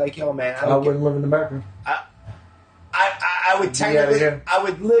 I'd be like, yo, man, I wouldn't live in America. I would I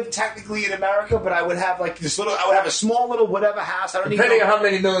would live technically in America, but I would have like this little, I would have a small little whatever house. I don't Depending even on know. how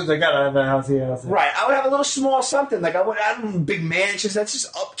many millions I got, I have a house here. House there. Right, I would have a little small something. Like I don't big mansions. That's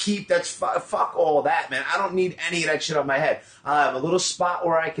just upkeep. That's fuck all that, man. I don't need any of that shit on my head. I have a little spot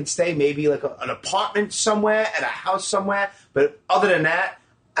where I can stay, maybe like an apartment somewhere and a house somewhere. But other than that,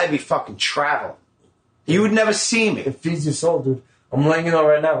 I'd be fucking traveling. You would never see me. It feeds your soul, dude. I'm letting you know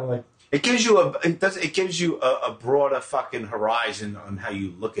right now. Like, it gives you a broader fucking horizon on how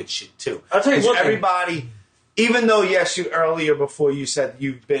you look at shit too. I'll tell you what, everybody, even though yes, you earlier before you said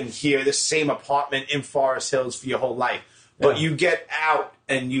you've been here, the same apartment in Forest Hills for your whole life, but you get out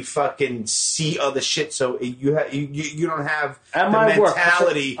and you fucking see other shit. So you don't have the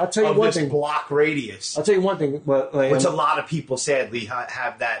mentality I'll tell you of one this thing. block radius. I'll tell you one thing, but like, Which a lot of people sadly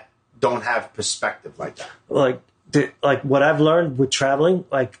have that don't have perspective like that. Like what I've learned with traveling,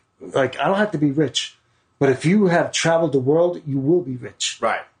 like I don't have to be rich, but if you have traveled the world, you will be rich.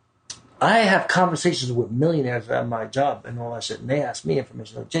 Right. I have conversations with millionaires at my job and all that shit, and they ask me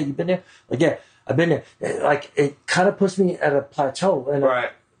information. Like, Jay, you been there? Like, yeah, I've been there. Like, it kind of puts me at a plateau, and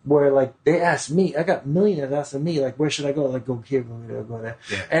where like they ask me, I got millionaires asking me, like, where should I go? Like, go here, go there, go there.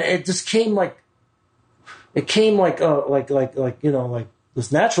 Yeah. And it just came like, you know, like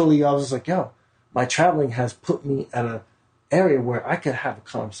just naturally. I was just like, yo, my traveling has put me at an area where I could have a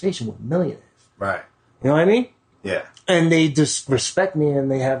conversation with millionaires. Right. You know what I mean? Yeah. And they just respect me, and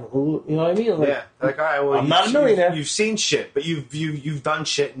they have, you know what I mean? Like, yeah. Like, all right, well, I'm not a millionaire. You've seen shit, but you've done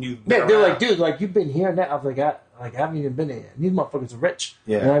shit, and you've yeah. They're like, dude, like you've been here and that. I was like, I haven't even been there yet. These motherfuckers are rich.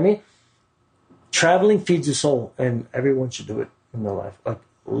 Yeah. You know what I mean? Traveling feeds your soul, and everyone should do it in their life. Like,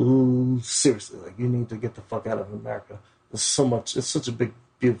 seriously, like you need to get the fuck out of America. There's so much. It's such a big,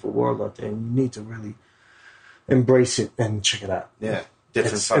 beautiful world out there, and you need to really embrace it and check it out. Yeah.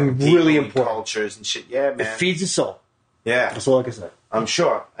 Different it's fucking people really and important. Cultures and shit. Yeah, man. It feeds your soul. Yeah. That's all I can say. I'm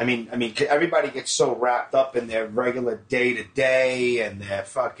sure. I mean, everybody gets so wrapped up in their regular day to day and their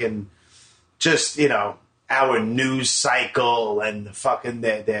fucking, just, you know, our news cycle and the fucking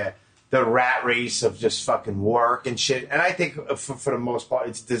the rat race of just fucking work and shit. And I think for the most part,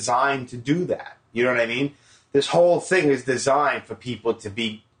 it's designed to do that. You know what I mean? This whole thing is designed for people to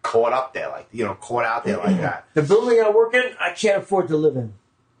be caught up there, like, you know, caught out there like that. The building I work in, I can't afford to live in.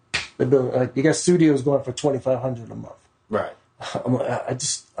 The building, like, you got studios going for $2,500 a month. Right. I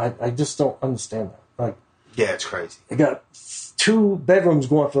just don't understand that. Like, yeah, it's crazy. I got 2 bedrooms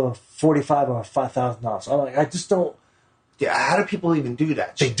going for $45,000 or $5,000. I'm like, I just don't. Yeah, how do people even do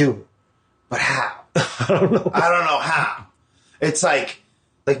that? They do it, but how? I don't know. I don't know how. It's like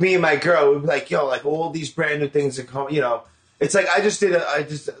me and my girl, we'd be like, yo, like all these brand new things that come, you know. It's like I just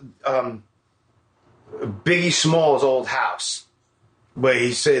Biggie Small's old house, where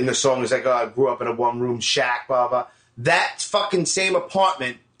he's in the song, he's like, oh, I grew up in a 1-room shack, blah, blah. That fucking same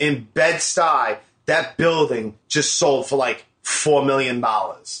apartment in Bed-Stuy, that building just sold for like $4 million.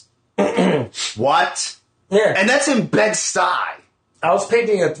 What? Yeah. And that's in Bed-Stuy. I was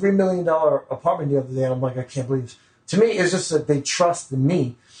painting a $3 million apartment the other day, and I'm like, I can't believe this. To me, it's just that they trust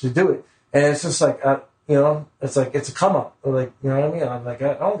me to do it. And it's just like, you know, it's like, it's a come up. Like, you know what I mean? I'm like,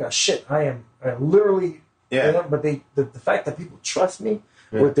 I don't got shit. I literally, yeah. You know, but the fact that people trust me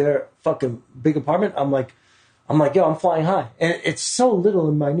with their fucking big apartment, I'm like, yo, I'm flying high. And it's so little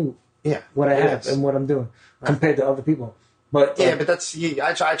and minute what I have and what I'm doing compared to other people. But yeah, but that's,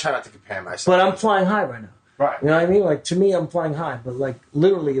 I try not to compare myself. But I'm flying high right now. Right. You know what I mean? Like, to me, I'm flying high. But, like,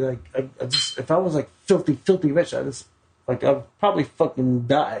 literally, like, I just, if I was, like, filthy rich, I'd probably fucking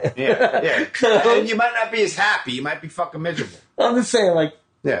die. Yeah. And you might not be as happy. You might be fucking miserable. I'm just saying, like,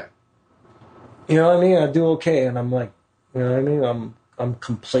 yeah. You know what I mean? I do okay, and I'm like, you know what I mean? I'm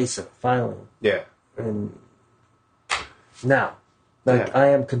complacent, finally. Yeah. And now, like, I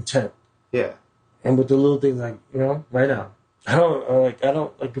am content. Yeah. And with the little things, like, you know, right now. I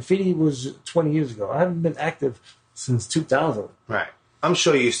don't, graffiti was 20 years ago. I haven't been active since 2000. Right. I'm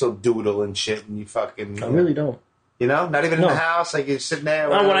sure you still doodle and shit, and you fucking... I really don't. You know? Not even in the house, like, you're sitting there...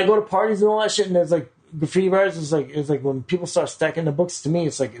 No, when I go to parties and all that shit, and there's, like, graffiti writers, it's like when people start stacking the books, to me,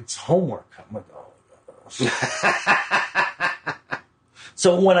 it's like, it's homework. I'm like, oh, my gosh.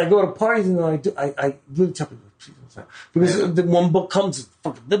 So when I go to parties, and I really tell people, please don't stop. Because the one book comes,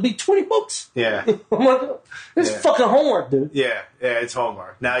 there'll be 20 books. Yeah. I'm like, it's fucking homework, dude. Yeah, it's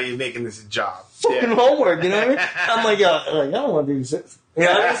homework. Now you're making this a job. Fucking homework, you know what I mean? I'm like, I don't want to do this shit. You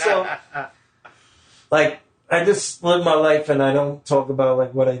know what I mean? So, like, I just live my life, and I don't talk about,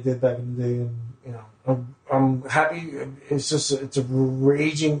 like, what I did back in the day, and, you know, I'm happy. It's just, it's a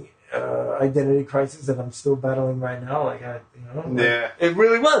raging identity crisis that I'm still battling right now. Like, it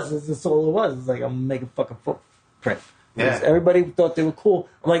really was. It's just all it was. It's like, I'm making fucking footprint. Yeah. Everybody thought they were cool.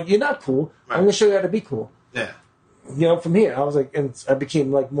 I'm like, you're not cool. Right. I'm gonna show you how to be cool. Yeah. You know, from here, I was like, and I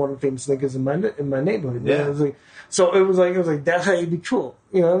became like one of the famous niggas in my neighborhood. Yeah. You know? It was like that's how you be cool.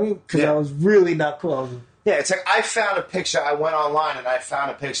 You know what I mean? Because I was really not cool. It's like I found a picture. I went online and I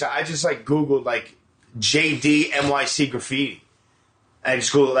found a picture. I just like Googled like JD NYC graffiti. And I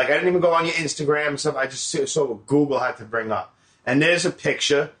just Googled, like, I didn't even go on your Instagram and stuff. I just saw what Google had to bring up. And there's a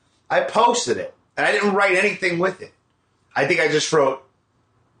picture. I posted it. And I didn't write anything with it. I think I just wrote,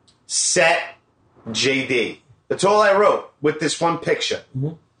 set JD. That's all I wrote with this one picture.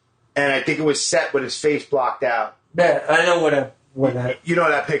 Mm-hmm. And I think it was set with his face blocked out. Yeah, I know what I you know what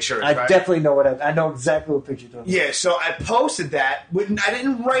that picture is, I right? definitely know I know exactly what picture you're talking about. Yeah, so I posted that. I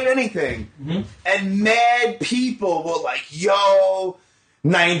didn't write anything. Mm-hmm. And mad people were like, yo,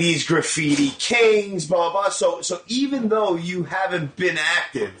 90s graffiti kings, blah, blah. So even though you haven't been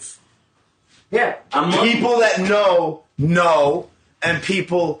active, yeah, people that know, and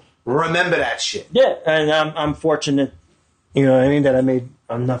people remember that shit. Yeah, and I'm fortunate, you know what I mean, that I made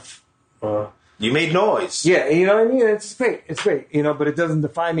enough. You made noise. Yeah, you know what I mean? It's great, you know, but it doesn't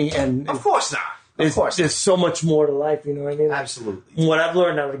define me. And of course not. There's so much more to life, you know what I mean? Like, absolutely. What I've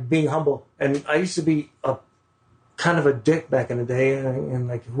learned now, like being humble, and I used to be a kind of a dick back in the day, and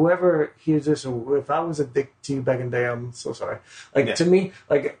like whoever hears this, or if I was a dick to you back in the day, I'm so sorry. Like to me,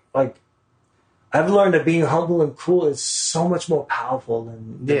 like I've learned that being humble and cool is so much more powerful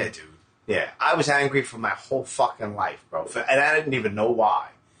than yeah, dude. Yeah, I was angry for my whole fucking life, bro, and I didn't even know why.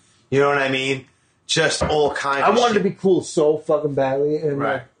 You know what I mean? Just all kinds. I wanted to be cool so fucking badly, and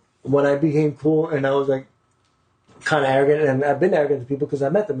like, when I became cool, and I was like kind of arrogant, and I've been arrogant to people because I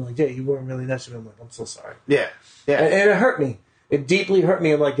met them like, "Jay, you weren't really nice to me." I'm like, "I'm so sorry." Yeah, yeah, and it hurt me. It deeply hurt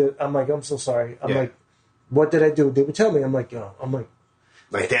me. I'm like, "I'm so sorry." I'm like, "What did I do?" They would tell me. I'm like,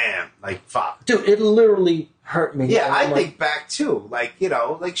 like damn, like fuck, dude. It literally hurt me. Yeah, I think back too, like you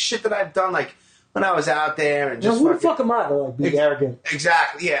know, like shit that I've done, like. When I was out there and just who the fuck am I to like be arrogant?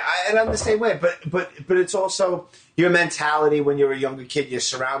 Exactly, yeah, and I'm the same way. But it's also your mentality when you're a younger kid. You're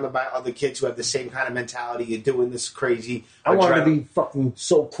surrounded by other kids who have the same kind of mentality. You're doing this crazy. I wanted to be fucking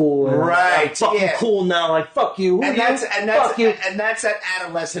so cool, and right? I'm fucking cool now. Like fuck you, that's that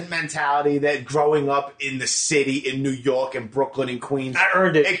adolescent mentality that growing up in the city in New York and Brooklyn and Queens. I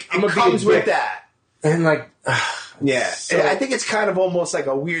earned it. It comes with that, and like. Yeah, so, I think it's kind of almost like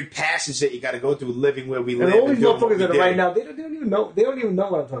a weird passage that you got to go through living where we live. And all these motherfuckers that are right now, they don't even know. They don't even know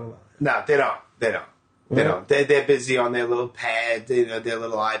what I'm talking about. No, they don't. They don't. They're busy on their little pads, you know, their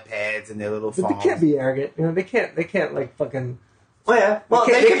little iPads and their little phones. But they can't be arrogant. You know, they can't like fucking. Well, yeah. Well,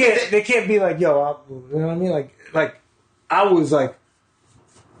 they can't be like, yo, you know what I mean? Like I was like,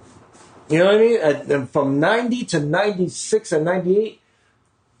 you know what I mean? From 90 to 96 and 98.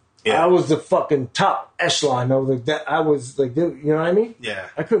 Yeah. I was the fucking top echelon. I was like that. I was like, you know what I mean? Yeah.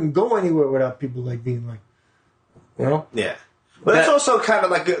 I couldn't go anywhere without people like being like, you know? Yeah. But that's also kind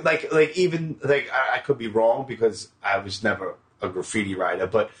of like even like I could be wrong because I was never a graffiti writer.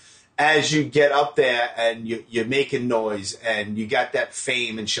 But as you get up there and you're making noise and you got that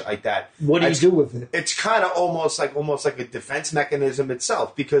fame and shit like that, what do you do with it? It's kind of almost like a defense mechanism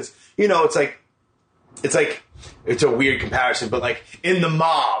itself because you know it's a weird comparison, but like in the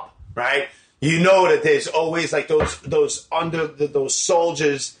mob. Right, you know that there's always like those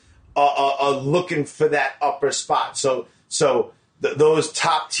soldiers are looking for that upper spot. So those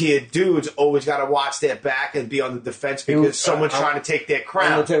top tier dudes always got to watch their back and be on the defense because someone's trying to take their crown.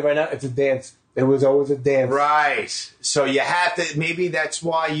 I'm gonna tell you right now, it's a dance. It was always a dance. Right. So you have to. Maybe that's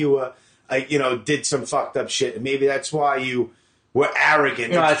why you did some fucked up shit. Maybe that's why you were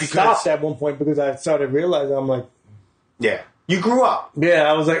arrogant. I stopped at one point because I started realizing I'm like, yeah. You grew up. Yeah,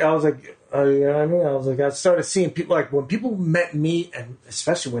 I was like, you know what I mean? I was like, I started seeing people, like, when people met me, and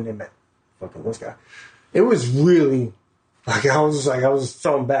especially when they met fucking this guy, it was really, like, I was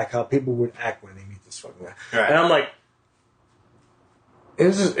thrown back how people would act when they meet this fucking guy. Right. And I'm like, it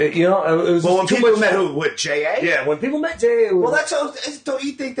was just, it was well, when too people much met who? With J.A.? Yeah, when people met J.A. it was... Well, don't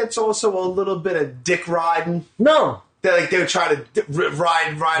you think that's also a little bit of dick riding? No. They would try to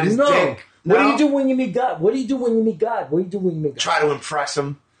ride his dick. No? What do you do when you meet God? What do you do when you meet God? Try to impress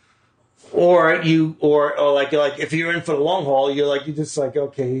him. Or like if you're in for the long haul, you're just like,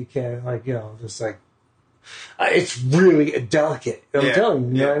 okay, you can't, like, you know, just like, it's really delicate. I'm telling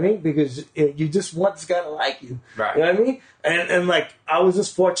you, you know what I mean? Because you just want this guy to like you. Right. You know what I mean? And like, I was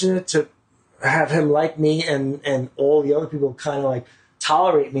just fortunate to have him like me and all the other people kind of like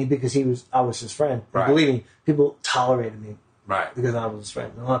tolerate me because I was his friend. Right. Believe me, people tolerated me. Right. Because I was his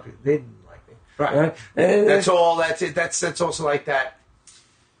friend. A lot of people, they didn't like me. Right. You know? And that's all. That's it. That's also like that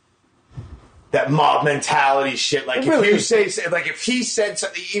mob mentality shit. Like if you say, like if he said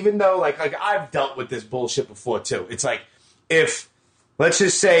something, even though like I've dealt with this bullshit before too. It's like if, let's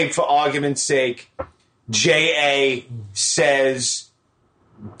just say for argument's sake, J.A. says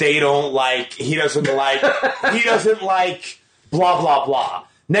he doesn't like blah blah blah.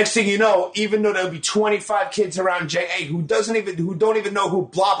 Next thing you know, even though there'll be 25 kids around JA who don't even know who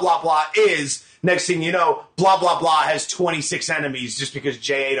blah blah blah is, next thing you know, blah blah blah has 26 enemies just because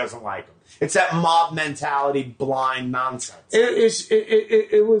JA doesn't like him. It's that mob mentality, blind nonsense.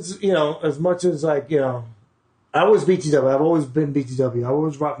 It was, you know, as much as like, you know, I was BTW. I've always been BTW. I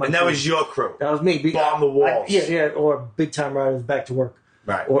always rock my. And that was your crew. That was me. Bomb the walls. Yeah. Or Big Time Riders, Back to Work.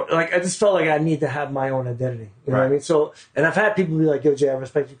 Right. Or like I just felt like I need to have my own identity. You know what I mean? So, and I've had people be like, "Yo, Jay, I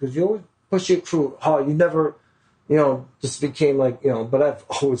respect you because you always push your crew hard. You never, you know, just became like, you know." But I've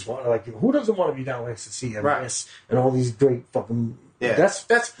always wanted, like, who doesn't want to be down with XC and this and all these great fucking. Yeah. That's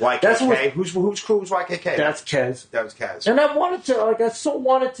YKK. That's what, whose crew was YKK? That's Kez. That was Kez. And I wanted to, like, I so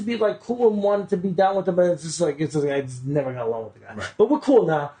wanted to be like cool and wanted to be down with him, but it's just like I just never got along with the guy. Right. But we're cool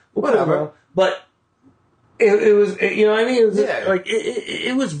now. We're cool now. But. It was, you know what I mean? It was like,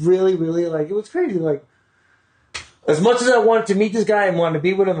 it was really, really, like, it was crazy. Like, as much as I wanted to meet this guy and wanted to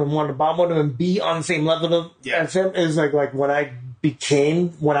be with him and wanted to bomb with him and be on the same level as him, it was like when I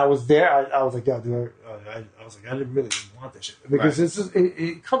was there, I was like, yo, dude, I was like, I didn't really want this shit. Because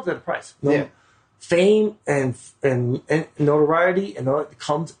it comes at a price. Fame and notoriety and all, it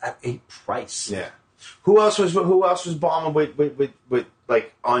comes at a price. Yeah. Who else was bombing with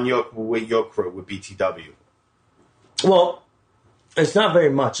like on your crew with BTW? Well, it's not very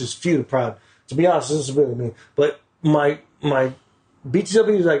much. It's few to proud. To be honest, this is really me. But my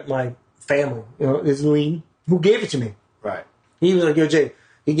BTW is like my family. You know, is Lean, who gave it to me. Right. He was like, yo, Jay,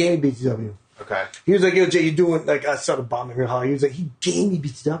 he gave me BTW. Okay. He was like, yo, Jay, you're doing, like, I started bombing real hard. He was like, he gave me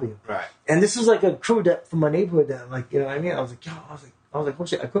BTW. Right. And this was like a crew that from my neighborhood that, like, you know what I mean? I was like, oh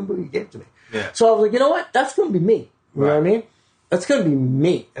shit, I couldn't believe he gave it to me. Yeah. So I was like, you know what? That's going to be me. You know what I mean? That's going to be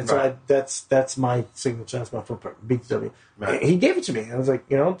me. And so that's my signature. That's my footprint. BTW. Right. He gave it to me. I was like,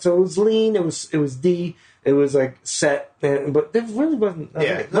 you know, so it was Lean. It was D. It was like set. But there really wasn't.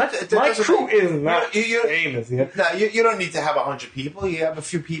 My crew is not famous. Yeah. No, you don't need to have 100 people. You have a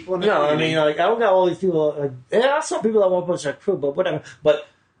few people. In the I mean, like, I don't got all these people. Like, there are some people that want to push that crew, but whatever. But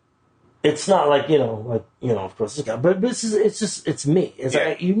it's not like, of course this guy. But it's me. It's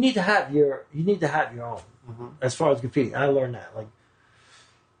like, you need to have your own. Mm-hmm. As far as graffiti, I learned that. Like,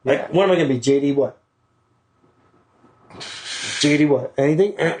 what am I gonna be? JD what? JD what?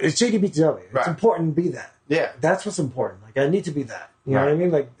 Anything? It's JD BTW. It's important to be that. Yeah, that's what's important. Like, I need to be that. You know what I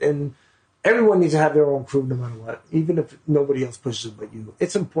mean? Like, and everyone needs to have their own crew, no matter what. Even if nobody else pushes it but you,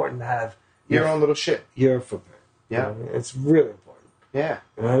 it's important to have your own little shit. Your footprint. Yeah, you know what I mean? It's really important. Yeah,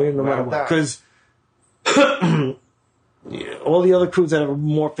 you know what I mean? No matter what, because all the other crews that are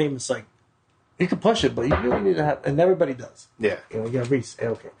more famous, like. You can push it, but you really need to have, and everybody does. Yeah. You know, you got Reese,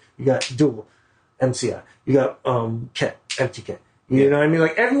 AOK. You got Dual, MCI. You got Ket, MTK. You know what I mean?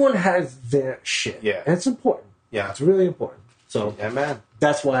 Like, everyone has their shit. Yeah. And it's important. Yeah. It's really important. So, yeah, man.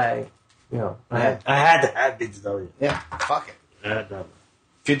 That's why, I had to have BTW. Yeah. Fuck it.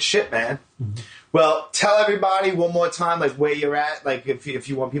 Good shit, man. Mm-hmm. Well, tell everybody one more time, like, where you're at. Like, if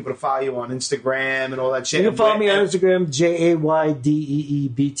you want people to follow you on Instagram and all that shit. You can follow me on Instagram, JAYDEE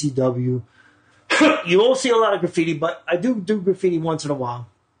BTW. You won't see a lot of graffiti, but I do graffiti once in a while.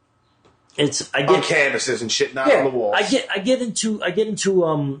 I get on canvases and shit, not on the walls. I get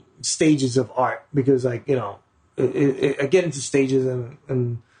into stages of art because, like, I get into stages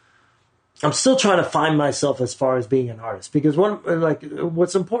and I'm still trying to find myself as far as being an artist because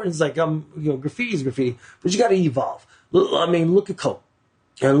what's important is like graffiti is graffiti, but you got to evolve. I mean, look at Cope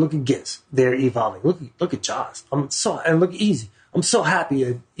and look at Giz, they're evolving. Look at Jaws. And look at Easy. I'm so happy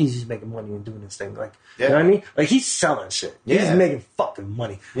that Easy's making money and doing this thing. Like, you know what I mean? Like, he's selling shit. Yeah. He's making fucking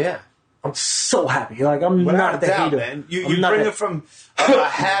money. Yeah. I'm so happy. Like, I'm not the hater. Man. You bring it from a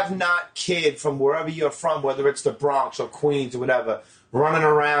have-not kid from wherever you're from, whether it's the Bronx or Queens or whatever, running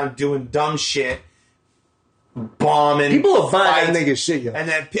around doing dumb shit, bombing. People are buying that nigga shit, yo. And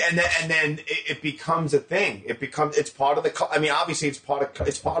then it becomes a thing. It's part of the. I mean, obviously, it's part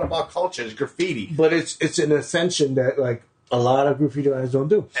of our culture. It's graffiti, but it's an ascension that, like, a lot of graffiti artists don't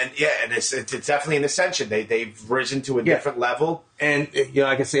do. And it's definitely an ascension. They've risen to a different level. And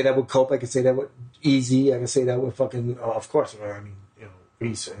I can say that with Cope. I can say that with Easy. I can say that with fucking. Of course, I mean,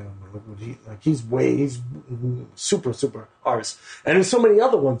 Reese. He's super super artist. And there's so many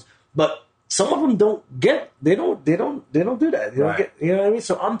other ones, but some of them don't get. They don't do that. They don't get. You know what I mean?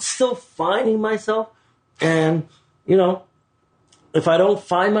 So I'm still finding myself, and if I don't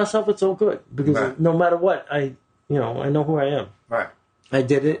find myself, it's all good because no matter what, I know who I am. Right. I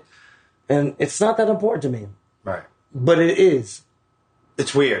did it. And it's not that important to me. Right. But it is.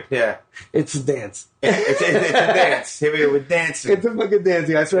 It's weird. Yeah. It's a dance. It's a dance. Here we go with dancing. It's a fucking dance.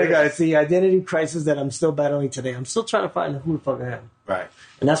 I swear to God. It's the identity crisis that I'm still battling today. I'm still trying to find who the fuck I am. Right.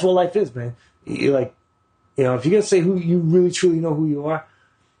 And that's what life is, man. You're like, you know, if you're going to say who you really, truly know who you are,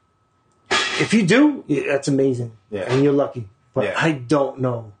 if you do, that's amazing. Yeah. And you're lucky. But Yeah. I don't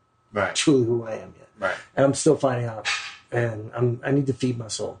know Right. truly who I am yet. Right. And I'm still finding out. And I need to feed my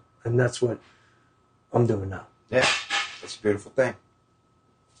soul. And that's what I'm doing now. Yeah. It's a beautiful thing.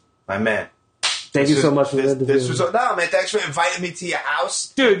 My man. Thank you so much for the this was no, man. Thanks for inviting me to your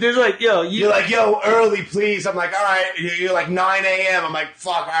house. Dude, there's like, yo, You're like, yo, early, please. I'm like, all right. You're like 9 a.m. I'm like,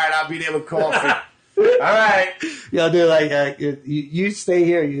 fuck, all right, I'll be there with coffee. All right. yo, dude, like, you stay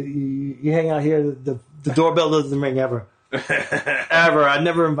here. You hang out here. The doorbell doesn't ring ever. Ever. I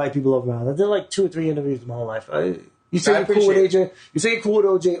never invite people over. I did like 2 or 3 interviews in my whole life. You say you're cool with AJ. You say you're cool with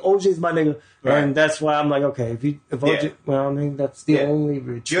OJ. OJ's my nigga. Right. And that's why I'm like, okay, if OJ, well, I mean, that's the only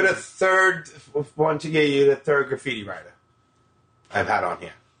rich. You're the third one to get you're the third graffiti writer I've had on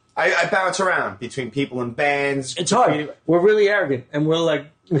here. I bounce around between people and bands. It's hard. We're really arrogant, and we're like,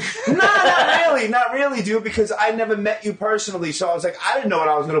 no, not really, dude. Because I never met you personally, so I was like, I didn't know what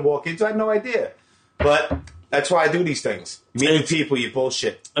I was going to walk into. I had no idea, but that's why I do these things. You meet new people, you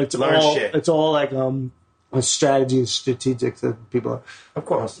bullshit, learn shit. It's all like a strategy is strategic that people are, of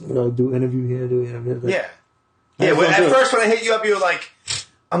course, do interview here, do interview there. Yeah. At first, when I hit you up, you were like,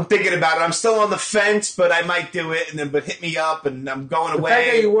 I'm thinking about it. I'm still on the fence, but I might do it. And then, but hit me up, and I'm going away. The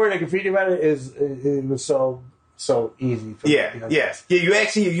fact that you weren't a graffiti writer it was so easy. For me. Yeah. You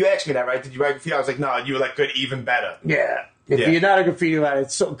asked me that, right? Did you write graffiti? I was like, no. And you were like, good, even better. Yeah. If you're not a graffiti writer,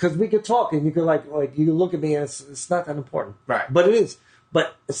 it's so because we could talk and you could like you could look at me and it's not that important, right? But it is.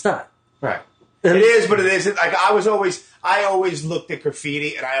 But it's not, right? It is, but it isn't. Like I always looked at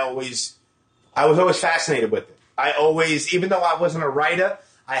graffiti, and I was always fascinated with it. I always, even though I wasn't a writer,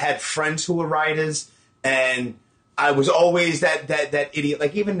 I had friends who were writers, and I was always that idiot.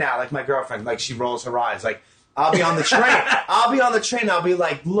 Like even now, like my girlfriend, like she rolls her eyes. Like I'll be on the train, I'll be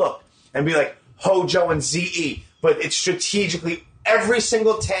like, look, and be like Hojo and ZE, but it's strategically. Every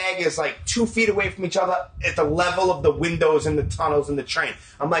single tag is like 2 feet away from each other at the level of the windows and the tunnels in the train.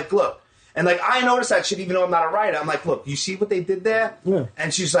 I'm like, look. And, like, I noticed that shit even though I'm not a writer. I'm like, look, you see what they did there? Yeah.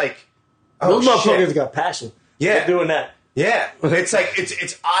 And she's like, oh, those motherfuckers got passion. Yeah. They're doing that. Yeah. It's like,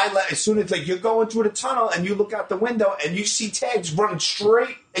 as soon as, like, you're going through the tunnel and you look out the window and you see tags running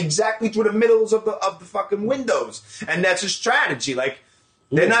straight exactly through the middles of the fucking windows. And that's a strategy. Like,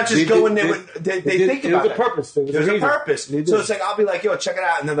 they're not just going there. They think about it. There's a purpose. So it's like, I'll be like, yo, check it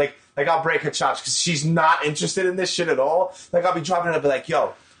out. And then, like I'll break her chops because she's not interested in this shit at all. Like, I'll be dropping it. I'll be like,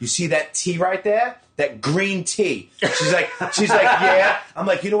 yo, you see that T right there? That green T. She's like, yeah. I'm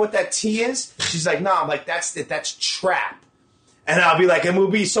like, you know what that T is? She's like, no. I'm like, that's it. That's trap. And I'll be like, and we'll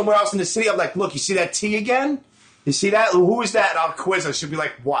be somewhere else in the city. I'm like, look, you see that T again? You see that? Who is that? And I'll quiz her. She'll be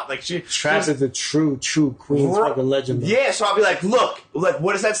like, what? Like Trap is a true Queens fucking legend. Yeah, so I'll be like, look,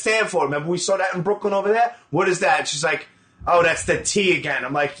 what does that stand for? Remember we saw that in Brooklyn over there? What is that? And she's like, oh, that's the T again.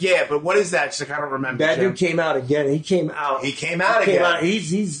 I'm like, yeah, but what is that? She's like, I don't remember. That dude came out again. He came out again.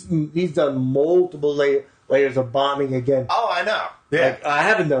 He's done multiple layers of bombing again. Oh, I know. Yeah. Like, I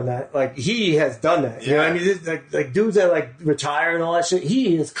haven't done that. Like, he has done that. You know what I mean? Like dudes that, like, retire and all that shit,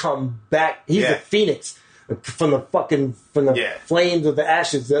 he has come back. He's a phoenix. From the flames of the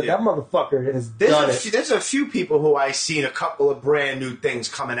ashes, that motherfucker has done it. There's a few people who I seen a couple of brand new things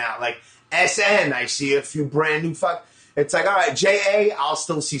coming out. Like SN, I see a few brand new It's like, all right, JA, I'll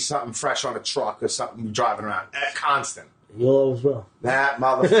still see something fresh on a truck or something driving around. Constant. You always will. That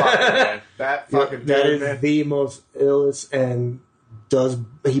motherfucker, man. That fucking dude, that is man. the most illest and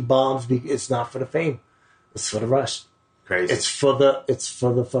he bombs. It's not for the fame. It's for the rush. Crazy. It's for the you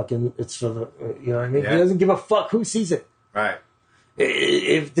know what I mean? Yeah. He doesn't give a fuck who sees it. Right.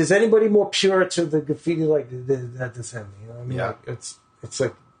 If there's anybody more pure to the graffiti like that, that's him. You know what I mean? Yeah. Like, it's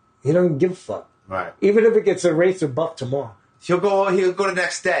like he doesn't give a fuck. Right. Even if it gets erased or buffed tomorrow. He'll go the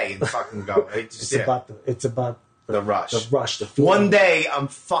next day and fucking go. It's about the rush. The rush. The feeling. One day, I'm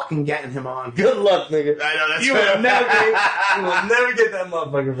fucking getting him on. Good luck, nigga. I know, that's you will never get that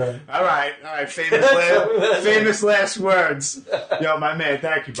motherfucker back. All right. Famous last words. Yo, my man,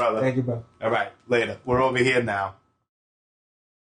 thank you, brother. Thank you, bro. All right, later. We're over here now.